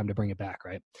 okay, I have time to bring it back.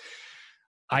 Right.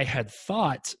 I had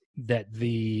thought that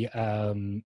the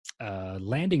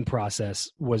landing process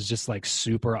was just like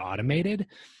super automated.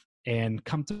 And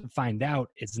come to find out,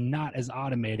 it's not as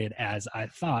automated as I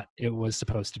thought it was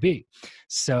supposed to be.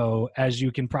 So as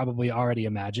you can probably already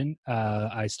imagine,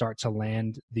 I start to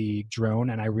land the drone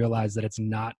and I realize that it's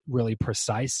not really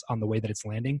precise on the way that it's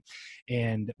landing.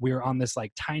 And we're on this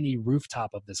like tiny rooftop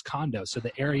of this condo. So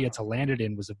the area to land it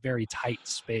in was a very tight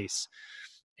space.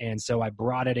 And so I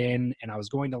brought it in and I was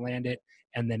going to land it.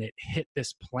 And then it hit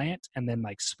this plant and then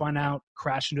like spun out,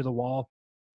 crashed into the wall,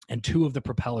 and 2 of the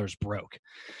propellers broke.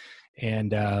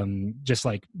 And just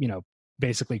like,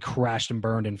 basically crashed and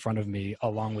burned in front of me,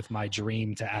 along with my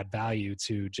dream to add value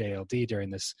to JLD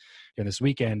during this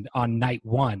weekend on night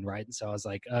 1, right? And so I was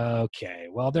like, okay,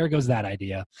 well, there goes that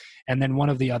idea. And then one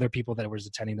of the other people that was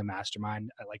attending the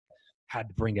mastermind, I like had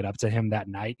to bring it up to him that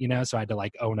night, so I had to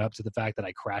like own up to the fact that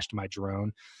I crashed my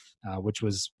drone, which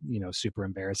was, super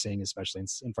embarrassing, especially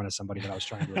in front of somebody that I was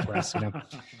trying to impress,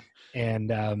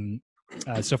 And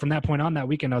so from that point on, that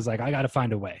weekend, I was like, I got to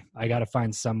find a way. I got to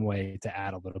find some way to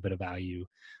add a little bit of value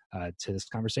to this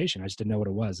conversation. I just didn't know what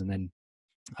it was. And then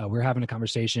we were having a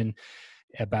conversation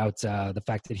about the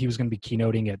fact that he was going to be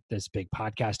keynoting at this big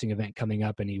podcasting event coming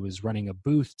up, and he was running a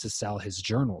booth to sell his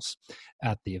journals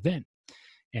at the event.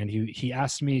 And he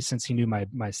asked me, since he knew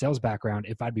my sales background,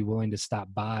 if I'd be willing to stop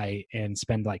by and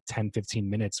spend like 10, 15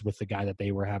 minutes with the guy that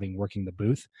they were having working the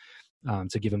booth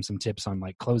to give him some tips on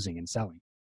like closing and selling.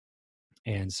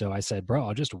 And so I said, bro,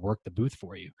 I'll just work the booth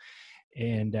for you.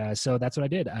 And so that's what I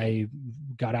did. I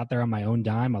got out there on my own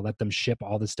dime. I let them ship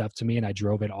all the stuff to me, and I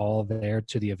drove it all there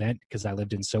to the event because I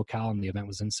lived in SoCal and the event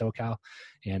was in SoCal.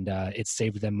 And it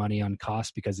saved them money on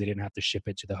cost because they didn't have to ship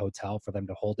it to the hotel for them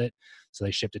to hold it. So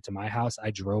they shipped it to my house. I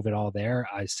drove it all there.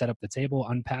 I set up the table,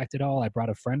 unpacked it all. I brought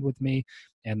a friend with me,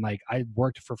 and like I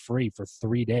worked for free for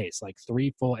 3 days, like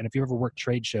 3 full. And if you ever work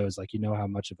trade shows, like, how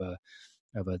much of a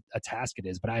task it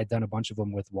is, but I had done a bunch of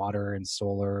them with water and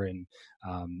solar and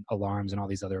alarms and all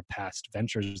these other past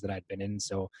ventures that I'd been in.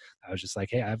 So I was just like,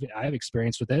 hey, I have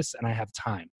experience with this and I have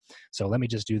time. So let me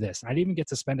just do this. I didn't even get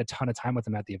to spend a ton of time with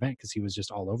him at the event because he was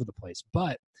just all over the place,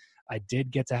 but I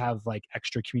did get to have like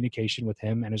extra communication with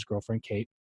him and his girlfriend, Kate.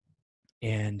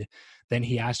 And then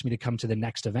he asked me to come to the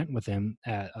next event with him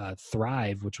at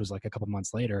Thrive, which was like a couple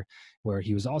months later, where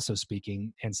he was also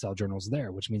speaking and sell journals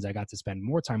there, which means I got to spend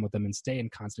more time with them and stay in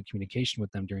constant communication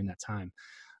with them during that time.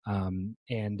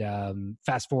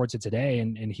 Fast forward to today,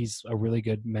 and he's a really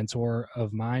good mentor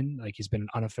of mine. Like, he's been an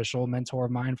unofficial mentor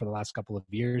of mine for the last couple of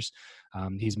years.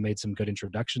 He's made some good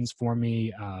introductions for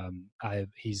me.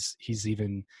 He's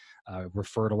even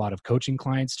referred a lot of coaching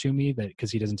clients to me, that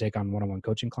because he doesn't take on one-on-one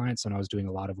coaching clients. So when I was doing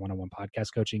a lot of one-on-one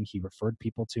podcast coaching, he referred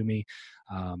people to me,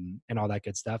 and all that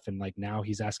good stuff. And like now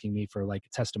he's asking me for like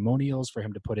testimonials for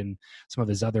him to put in some of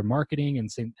his other marketing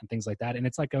and things like that. And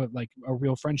it's like a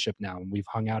real friendship now. And we've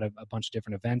hung out at a bunch of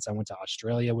different events. I went to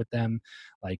Australia with them.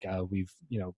 Like we've,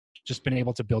 just been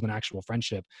able to build an actual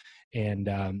friendship. And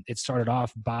it started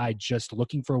off by just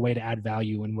looking for a way to add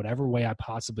value in whatever way I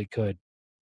possibly could.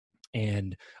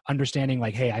 And understanding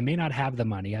like, hey, I may not have the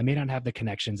money, I may not have the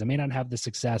connections, I may not have the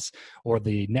success or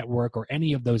the network or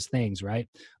any of those things, right?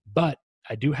 But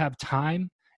I do have time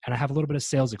and I have a little bit of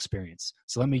sales experience.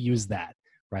 So let me use that,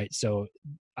 right? So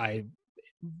at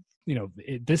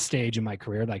this stage in my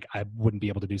career, like I wouldn't be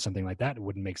able to do something like that. It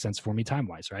wouldn't make sense for me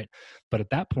time-wise, right? But at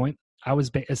that point, I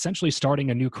was essentially starting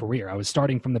a new career. I was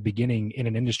starting from the beginning in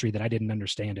an industry that I didn't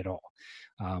understand at all,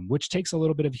 which takes a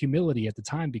little bit of humility at the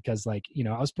time because I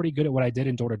was pretty good at what I did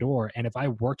in door-to-door. And if I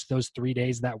worked those 3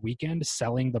 days that weekend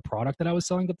selling the product that I was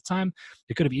selling at the time,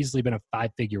 it could have easily been a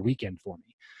 5-figure weekend for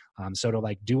me. So to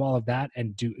like do all of that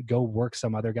and go work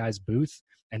some other guy's booth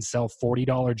and sell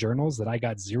 $40 journals that I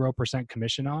got 0%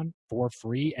 commission on for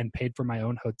free and paid for my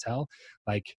own hotel,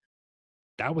 like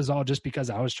that was all just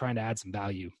because I was trying to add some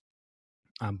value.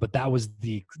 But that was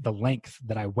the length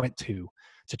that I went to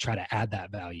try to add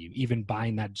that value. Even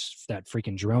buying that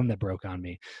freaking drone that broke on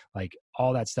me, like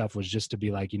all that stuff was just to be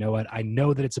like, you know what? I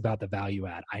know that it's about the value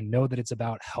add. I know that it's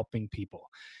about helping people.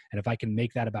 And if I can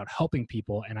make that about helping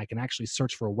people and I can actually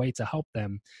search for a way to help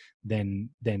them, then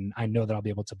I know that I'll be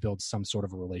able to build some sort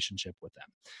of a relationship with them.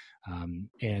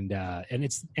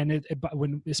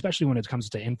 Especially when it comes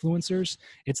to influencers,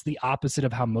 it's the opposite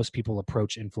of how most people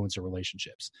approach influencer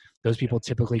relationships. Those people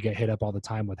typically get hit up all the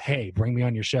time with, hey, bring me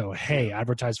on your show. Hey,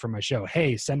 advertise for my show.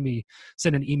 Hey, send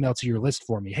an email to your list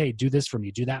for me. Hey, do this for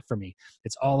me, do that for me.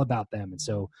 It's all about them. And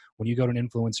so when you go to an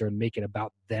influencer and make it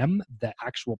about them, the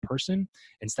actual person,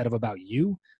 instead of about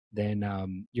you,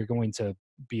 then you're going to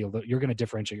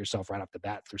differentiate yourself right off the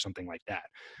bat through something like that.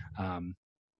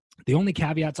 The only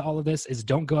caveat to all of this is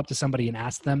don't go up to somebody and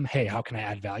ask them, hey, how can I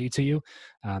add value to you?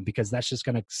 Because that's just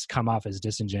going to come off as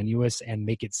disingenuous and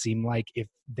make it seem like if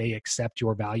they accept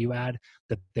your value add,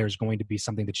 that there's going to be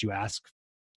something that you ask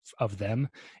of them,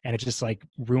 and it just like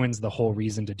ruins the whole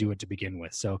reason to do it to begin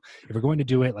with. So if we're going to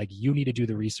do it, like, you need to do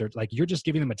the research. Like, you're just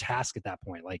giving them a task at that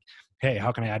point. Like, hey,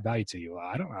 how can I add value to you?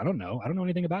 I don't know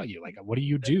anything about you. Like, what do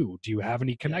you do? Do you have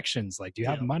any connections? Like, do you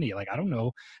have money? Like, I don't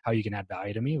know how you can add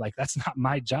value to me. Like, that's not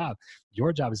my job.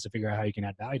 Your job is to figure out how you can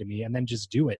add value to me, and then just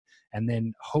do it, and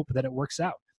then hope that it works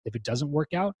out. If it doesn't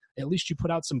work out, at least you put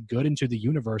out some good into the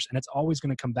universe, and it's always going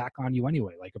to come back on you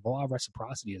anyway. Like, if law of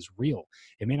reciprocity is real,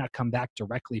 it may not come back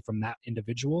directly from that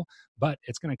individual, but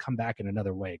it's going to come back in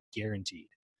another way, guaranteed.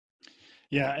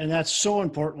 Yeah, and that's so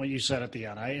important what you said at the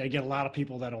end. I get a lot of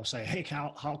people that will say, hey,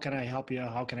 how can I help you?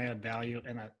 How can I add value?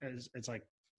 And it's like,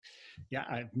 yeah,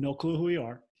 I have no clue who you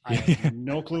are. I have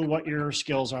no clue what your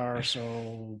skills are.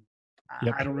 So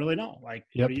I don't really know. Like,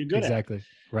 what are you good at? Exactly.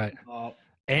 Right.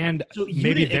 And so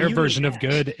maybe their version of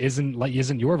good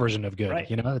isn't your version of good. Right.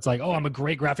 You know, it's like, oh, I'm a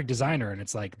great graphic designer. And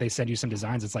it's like, they send you some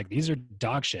designs. It's like, these are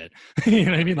dog shit. You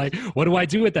know what I mean? Like, what do I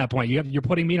do at that point? You're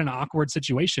putting me in an awkward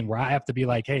situation where I have to be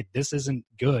like, hey, this isn't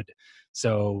good.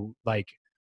 So like,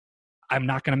 I'm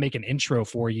not going to make an intro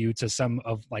for you to some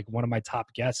of like one of my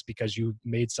top guests because you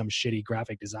made some shitty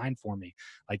graphic design for me.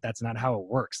 Like, that's not how it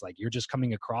works. Like, you're just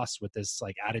coming across with this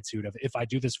like attitude of, if I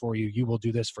do this for you, you will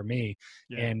do this for me.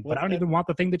 Yeah. But I don't even want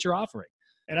the thing that you're offering.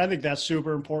 And I think that's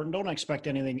super important. Don't expect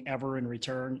anything ever in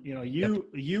return. You know,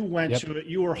 you went to it,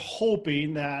 you were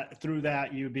hoping that through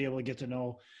that you'd be able to get to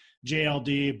know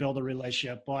JLD, build a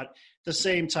relationship. But at the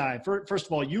same time, first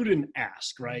of all, you didn't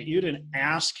ask, right? You didn't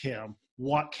ask him,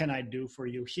 what can I do for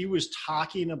you? He was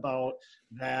talking about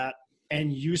that,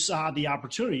 and you saw the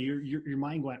opportunity. Your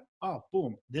mind went, oh,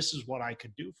 boom, this is what I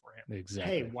could do for him.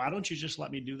 Exactly. Hey, why don't you just let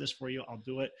me do this for you? I'll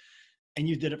do it. And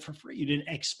you did it for free. You didn't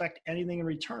expect anything in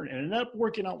return. And it ended up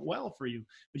working out well for you.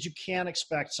 But you can't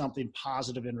expect something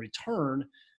positive in return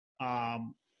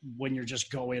when you're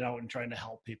just going out and trying to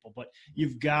help people. But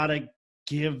you've got to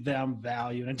give them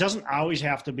value. And it doesn't always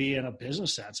have to be in a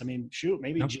business sense. I mean, shoot,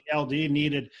 maybe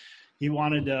GLD he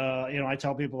wanted to, I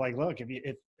tell people like, look, if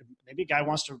maybe a guy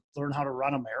wants to learn how to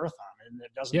run a marathon and it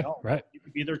doesn't know, right. You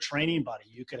could be their training buddy.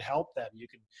 You could help them.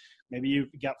 Maybe you've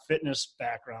got fitness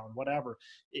background, whatever.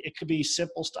 It could be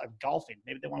simple stuff, golfing.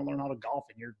 Maybe they want to learn how to golf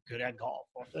and you're good at golf.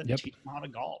 Well, then teach them how to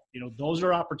golf. Those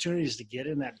are opportunities to get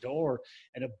in that door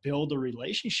and to build a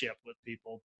relationship with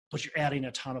people, but you're adding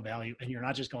a ton of value and you're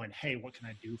not just going, hey, what can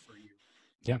I do for you?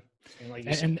 Yeah. And like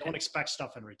you said, don't expect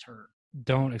stuff in return.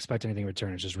 Don't expect anything in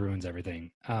return. It just ruins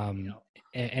everything.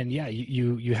 And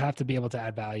you have to be able to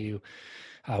add value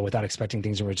without expecting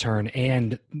things in return.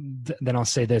 And then I'll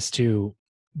say this too,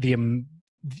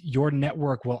 your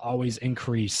network will always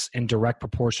increase in direct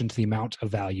proportion to the amount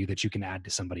of value that you can add to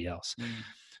somebody else.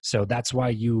 So that's why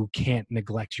you can't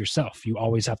neglect yourself. You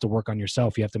always have to work on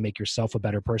yourself. You have to make yourself a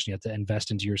better person. You have to invest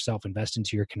into yourself, invest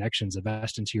into your connections,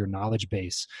 invest into your knowledge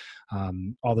base,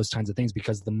 all those kinds of things.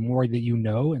 Because the more that you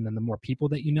know, and then the more people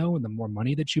that you know, and the more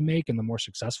money that you make, and the more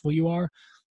successful you are,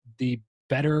 the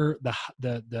better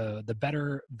the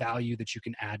better value that you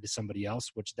can add to somebody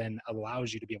else, which then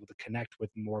allows you to be able to connect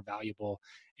with more valuable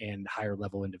and higher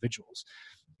level individuals.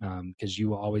 Because you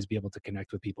will always be able to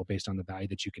connect with people based on the value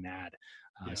that you can add.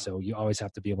 So you always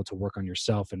have to be able to work on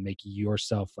yourself and make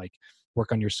yourself like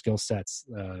work on your skill sets,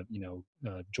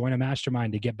 join a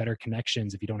mastermind to get better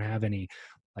connections. If you don't have any,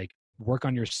 like, work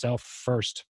on yourself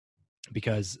first,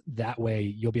 because that way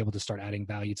you'll be able to start adding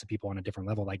value to people on a different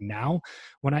level. Like now,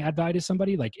 when I add value to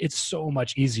somebody, like, it's so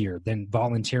much easier than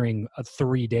volunteering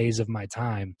 3 days of my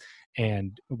time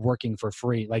and working for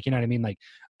free. Like, you know what I mean? Like,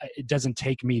 it doesn't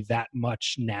take me that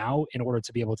much now in order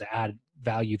to be able to add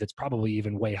value that's probably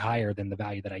even way higher than the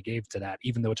value that I gave to that,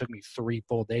 even though it took me 3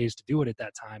 full days to do it at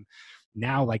that time.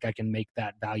 Now, like, I can make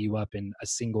that value up in a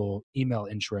single email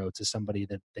intro to somebody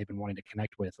that they've been wanting to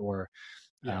connect with, or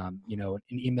an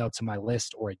email to my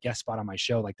list, or a guest spot on my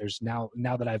show. Like, there's now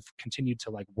that I've continued to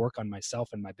like work on myself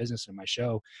and my business and my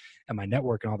show and my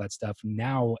network and all that stuff,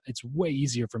 now it's way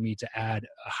easier for me to add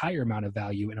a higher amount of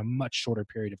value in a much shorter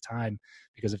period of time,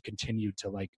 because I've continued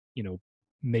to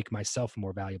make myself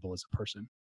more valuable as a person.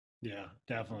 Yeah,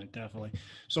 definitely.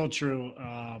 So true.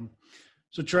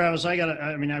 So Travis,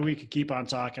 we could keep on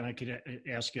talking. I could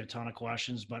ask you a ton of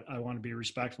questions, but I want to be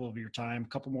respectful of your time. A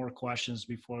couple more questions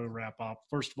before we wrap up.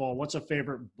 First of all, what's a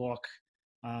favorite book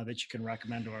that you can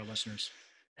recommend to our listeners?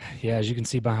 Yeah, as you can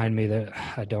see behind me, that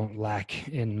I don't lack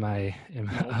in my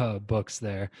books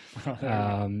there.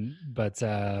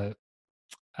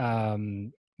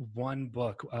 One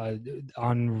book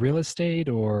on real estate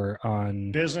or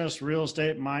on business, real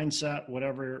estate, mindset,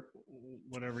 whatever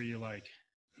you like.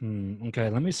 Okay,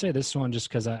 let me say this one just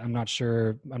because I'm not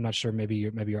sure. I'm not sure. Maybe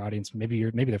your audience, maybe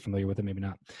they're familiar with it, maybe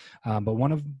not. But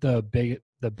one of the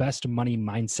best money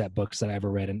mindset books that I ever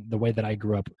read, and the way that I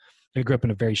grew up in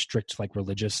a very strict, like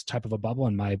religious type of a bubble,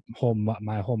 and my whole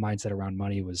mindset around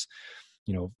money was,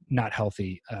 not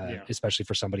healthy, especially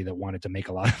for somebody that wanted to make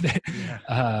a lot of it.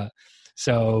 Yeah.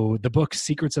 So the book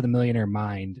Secrets of the Millionaire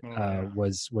Mind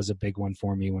was a big one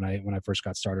for me when I first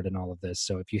got started in all of this.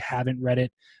 So if you haven't read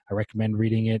it, I recommend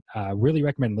reading it. Really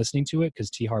recommend listening to it because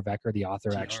T. Harv Eker, the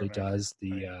author, actually does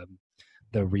the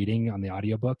reading on the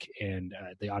audiobook, and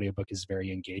the audiobook is very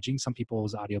engaging. Some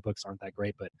people's audiobooks aren't that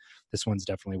great, but this one's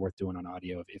definitely worth doing on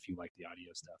audio if you like the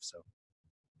audio stuff. So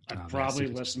I've probably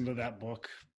listened to that book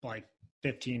like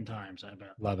 15 times, I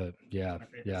bet. Love it. Yeah.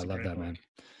 I love that book, man.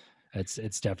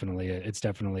 It's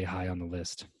definitely high on the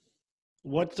list.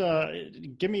 What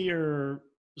give me where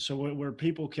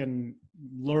people can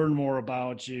learn more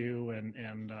about you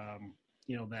and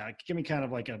that, give me kind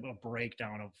of like a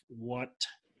breakdown of what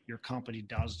your company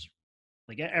does,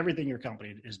 like everything your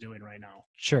company is doing right now.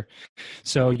 Sure.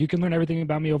 So you can learn everything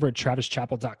about me over at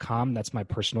travischappell.com. That's my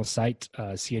personal site,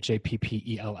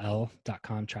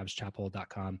 CHAPPELL.com,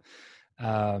 travischappell.com.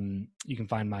 You can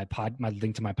find my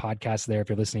link to my podcast there. If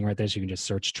you're listening right there, so you can just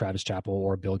search Travis Chappell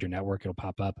or Build Your Network. It'll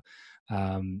pop up.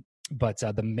 But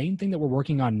the main thing that we're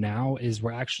working on now is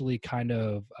we're actually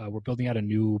we're building out a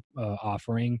new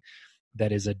offering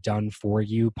that is a done for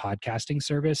you podcasting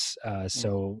service.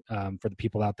 So for the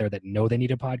people out there that know they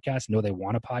need a podcast, know they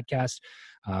want a podcast,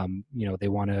 they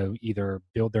want to either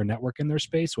build their network in their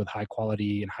space with high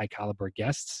quality and high caliber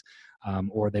guests,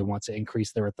 or they want to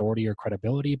increase their authority or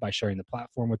credibility by sharing the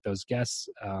platform with those guests,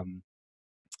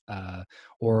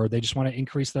 or they just want to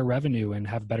increase their revenue and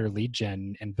have better lead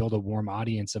gen and build a warm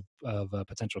audience of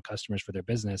potential customers for their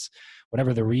business.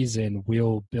 Whatever the reason,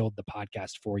 we'll build the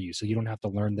podcast for you. So you don't have to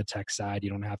learn the tech side. You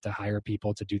don't have to hire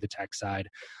people to do the tech side.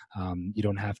 You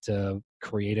don't have to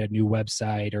create a new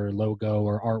website or logo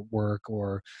or artwork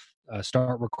or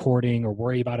start recording or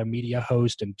worry about a media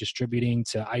host and distributing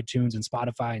to iTunes and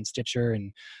Spotify and Stitcher.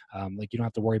 And you don't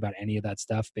have to worry about any of that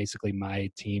stuff. Basically,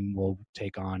 my team will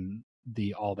take on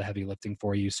all the heavy lifting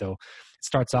for you. So it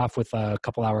starts off with a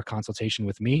couple hour consultation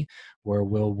with me where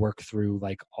we'll work through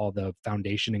like all the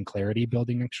foundation and clarity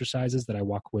building exercises that I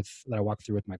walk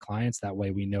through with my clients. That way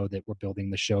we know that we're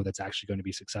building the show that's actually going to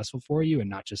be successful for you and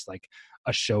not just like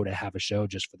a show to have a show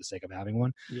just for the sake of having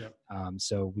one. Yeah.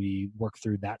 So we work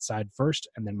through that side first,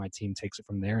 and then my team takes it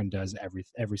from there and does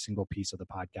every single piece of the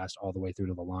podcast all the way through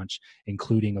to the launch,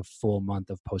 including a full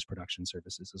month of post-production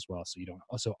services as well.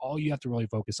 So all you have to really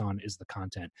focus on is the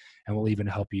content, and we'll even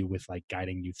help you with like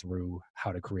guiding you through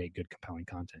how to create good, compelling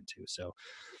content too. So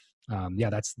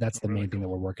that's the main thing that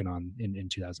we're working on in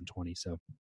 2020. So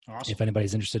awesome. If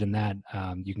anybody's interested in that,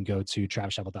 you can go to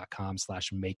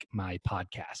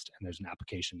travischappell.com/make-my-podcast, and there's an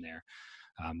application there.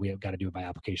 We have got to do it by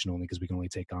application only because we can only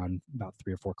take on about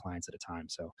 3 or 4 clients at a time.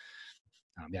 So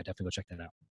definitely go check that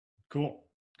out. Cool.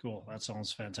 That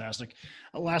sounds fantastic.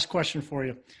 Last question for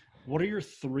you. What are your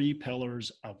 3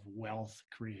 pillars of wealth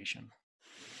creation?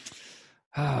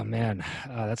 Oh man,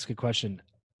 that's a good question.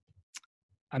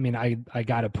 I mean, I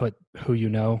got to put who you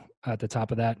know at the top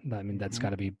of that. I mean, that's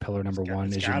got to be pillar number 1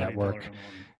 is your network.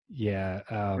 Yeah.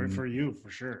 For you,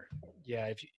 for sure.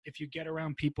 Yeah. If you get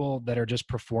around people that are just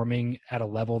performing at a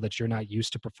level that you're not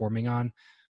used to performing on,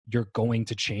 you're going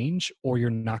to change, or you're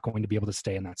not going to be able to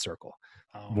stay in that circle.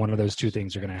 One of those 2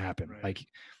 things are going to happen. Right. Like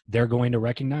they're going to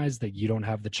recognize that you don't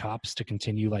have the chops to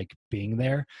continue like being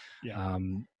there. Yeah.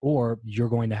 Or you're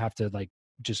going to have to like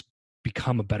just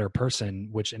become a better person,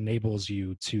 which enables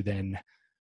you to then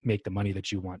make the money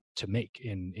that you want to make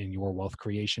in your wealth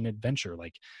creation adventure.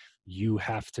 Like you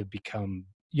have to become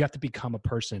a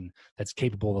person that's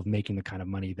capable of making the kind of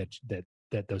money that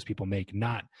those people make.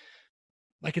 Not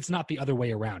like it's not the other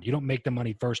way around. You don't make the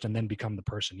money first and then become the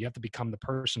person. You have to become the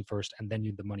person first, and then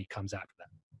the money comes after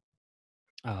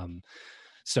that.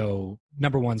 So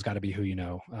number 1's got to be who you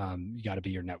know. You got to be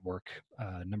your network.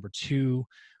 Number 2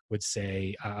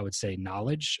 I would say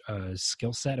knowledge,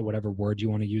 skill set, or whatever word you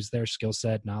want to use there. Skill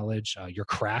set, knowledge, your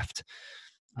craft.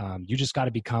 You just got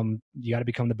to become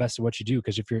the best at what you do.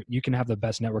 Because you can have the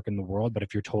best network in the world, but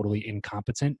if you're totally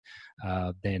incompetent,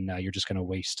 then you're just going to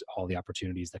waste all the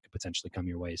opportunities that could potentially come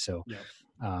your way. So,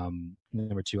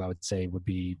 number 2, I would say would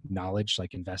be knowledge,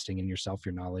 like investing in yourself,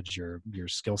 your knowledge, your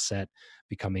skill set,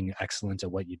 becoming excellent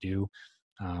at what you do.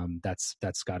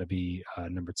 That's got to be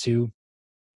number 2.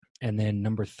 And then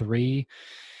number 3,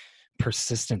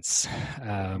 persistence.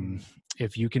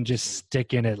 If you can just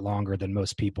stick in it longer than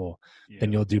most people,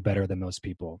 then you'll do better than most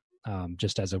people.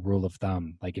 Just as a rule of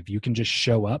thumb, like if you can just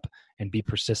show up and be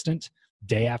persistent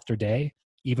day after day,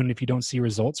 even if you don't see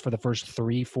results for the first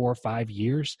 3, 4, 5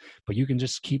 years, but you can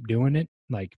just keep doing it,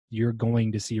 like you're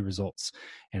going to see results,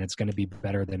 and it's going to be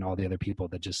better than all the other people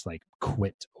that just like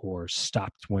quit or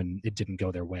stopped when it didn't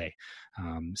go their way.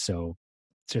 So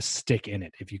just stick in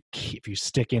it. If you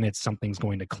stick in it, something's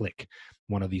going to click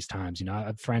one of these times. You know, I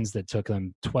have friends that took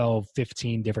them 12,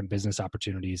 15 different business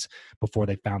opportunities before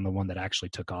they found the one that actually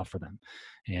took off for them.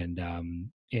 And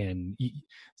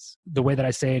the way that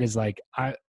I say it is like,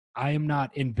 I am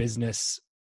not in business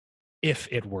if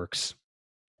it works.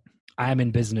 I am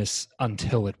in business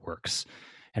until it works.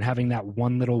 And having that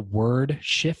one little word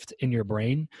shift in your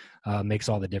brain makes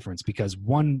all the difference, because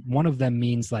one of them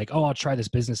means like, oh, I'll try this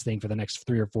business thing for the next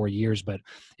 3 or 4 years, but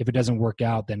if it doesn't work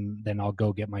out, then I'll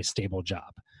go get my stable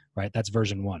job, right? That's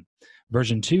version 1.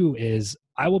 Version 2 is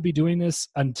I will be doing this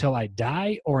until I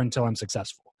die or until I'm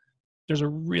successful. There's a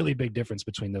really big difference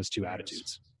between those two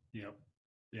attitudes. Yeah,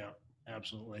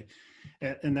 absolutely.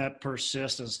 And that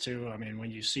persistence too. I mean, when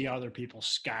you see other people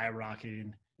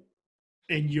skyrocketing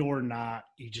and you're not,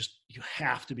 you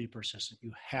have to be persistent.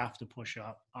 You have to push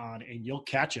up on, and you'll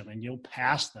catch them and you'll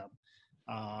pass them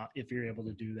if you're able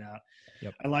to do that.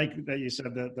 Yep. I like that you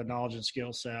said that the knowledge and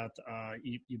skill set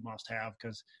you must have,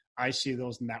 because I see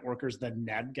those networkers, the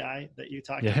Ned guy that you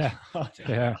talked about.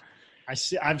 Yeah.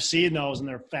 I've seen those, and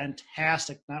they're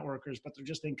fantastic networkers, but they're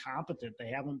just incompetent. They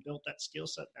haven't built that skill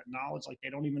set, that knowledge. Like they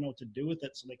don't even know what to do with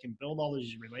it, so they can build all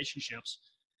these relationships.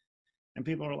 And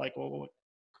people are like, well,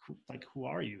 who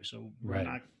are you? So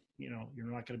right. you're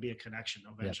not going to be a connection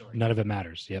eventually. Yep. None of it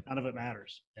matters. Yep. None of it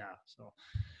matters. Yeah. So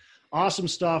awesome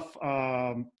stuff.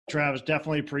 Travis,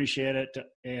 definitely appreciate it,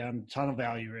 and ton of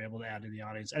value you're able to add to the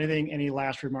audience. Any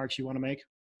last remarks you want to make?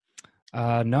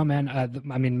 No, man. I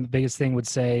mean, the biggest thing would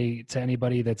say to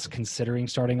anybody that's considering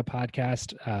starting a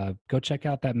podcast, go check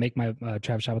out that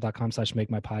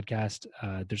TravisChabot.com/make-my-podcast.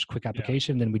 There's a quick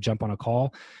application. Then we jump on a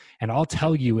call, and I'll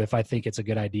tell you if I think it's a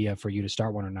good idea for you to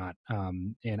start one or not.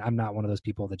 And I'm not one of those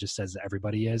people that just says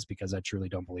everybody is, because I truly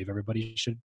don't believe everybody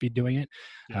should be doing it.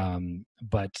 Yeah.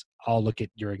 But I'll look at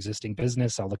your existing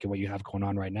business. I'll look at what you have going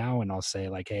on right now, and I'll say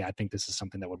like, hey, I think this is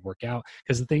something that would work out.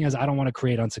 Because the thing is, I don't want to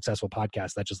create unsuccessful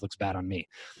podcasts. That just looks bad on me.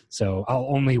 So I'll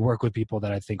only work with people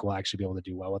that I think will actually be able to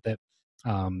do well with it.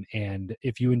 And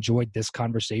if you enjoyed this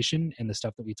conversation and the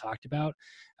stuff that we talked about,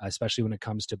 especially when it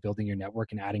comes to building your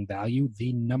network and adding value,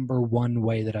 the number one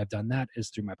way that I've done that is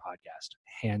through my podcast,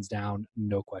 hands down,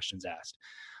 no questions asked.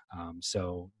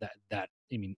 So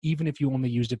I mean, even if you only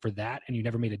used it for that and you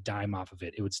never made a dime off of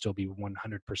it, it would still be 100%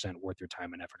 worth your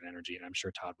time and effort and energy. And I'm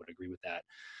sure Todd would agree with that.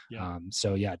 Yeah.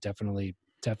 So yeah, definitely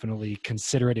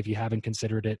consider it if you haven't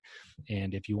considered it.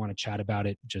 And if you want to chat about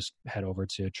it, just head over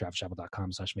to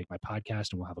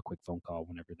TravisChabot.com/make-my-podcast, and we'll have a quick phone call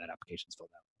whenever that application's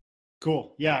filled out.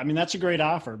 Cool. Yeah. I mean, that's a great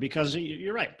offer, because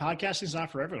you're right. Podcasting is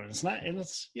not for everyone. It's not, and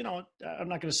it's, I'm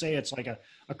not going to say it's like a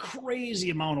crazy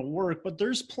amount of work, but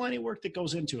there's plenty of work that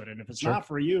goes into it. And if it's not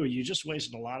for you, you just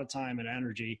wasted a lot of time and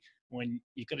energy when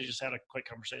you could have just had a quick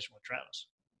conversation with Travis.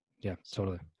 Yeah,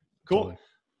 totally. Cool. Totally.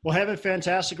 Well, have a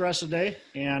fantastic rest of the day,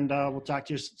 and we'll talk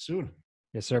to you soon.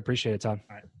 Yes, sir. Appreciate it, Todd.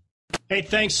 All right. Hey,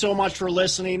 thanks so much for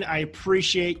listening. I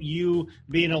appreciate you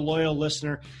being a loyal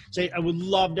listener. I would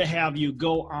love to have you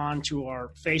go on to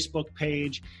our Facebook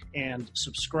page and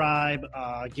subscribe.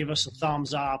 Give us a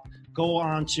thumbs up. Go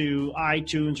on to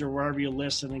iTunes or wherever you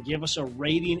listen and give us a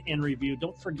rating and review.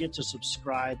 Don't forget to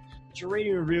subscribe. Your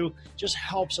rating and review just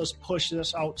helps us push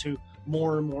this out to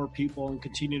more and more people and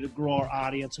continue to grow our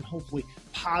audience, and hopefully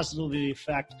positively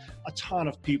affect a ton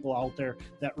of people out there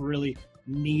that really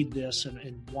need this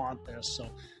and want this. So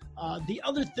the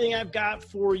other thing I've got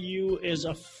for you is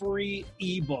a free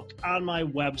ebook on my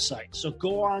website. So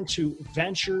go on to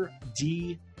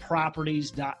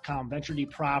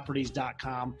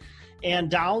VentureDProperties.com,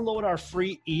 and download our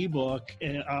free ebook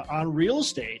on real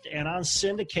estate and on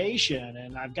syndication.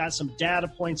 And I've got some data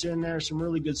points in there, some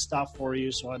really good stuff for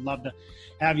you. So I'd love to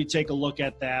have you take a look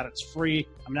at that. It's free.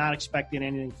 I'm not expecting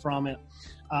anything from it.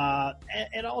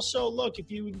 And also, look, if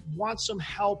you want some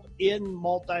help in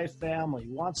multifamily,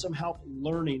 want some help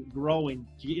learning, growing,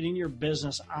 getting your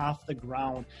business off the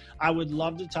ground, I would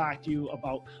love to talk to you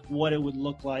about what it would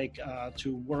look like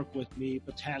to work with me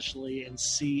potentially and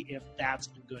see if that's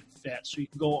a good fit. So you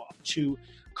can go to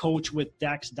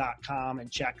coachwithdex.com and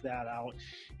check that out,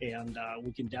 and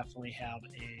we can definitely have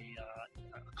a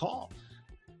call.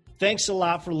 Thanks a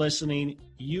lot for listening.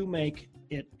 You make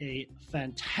it a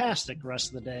fantastic rest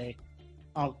of the day.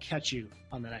 I'll catch you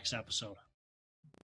on the next episode.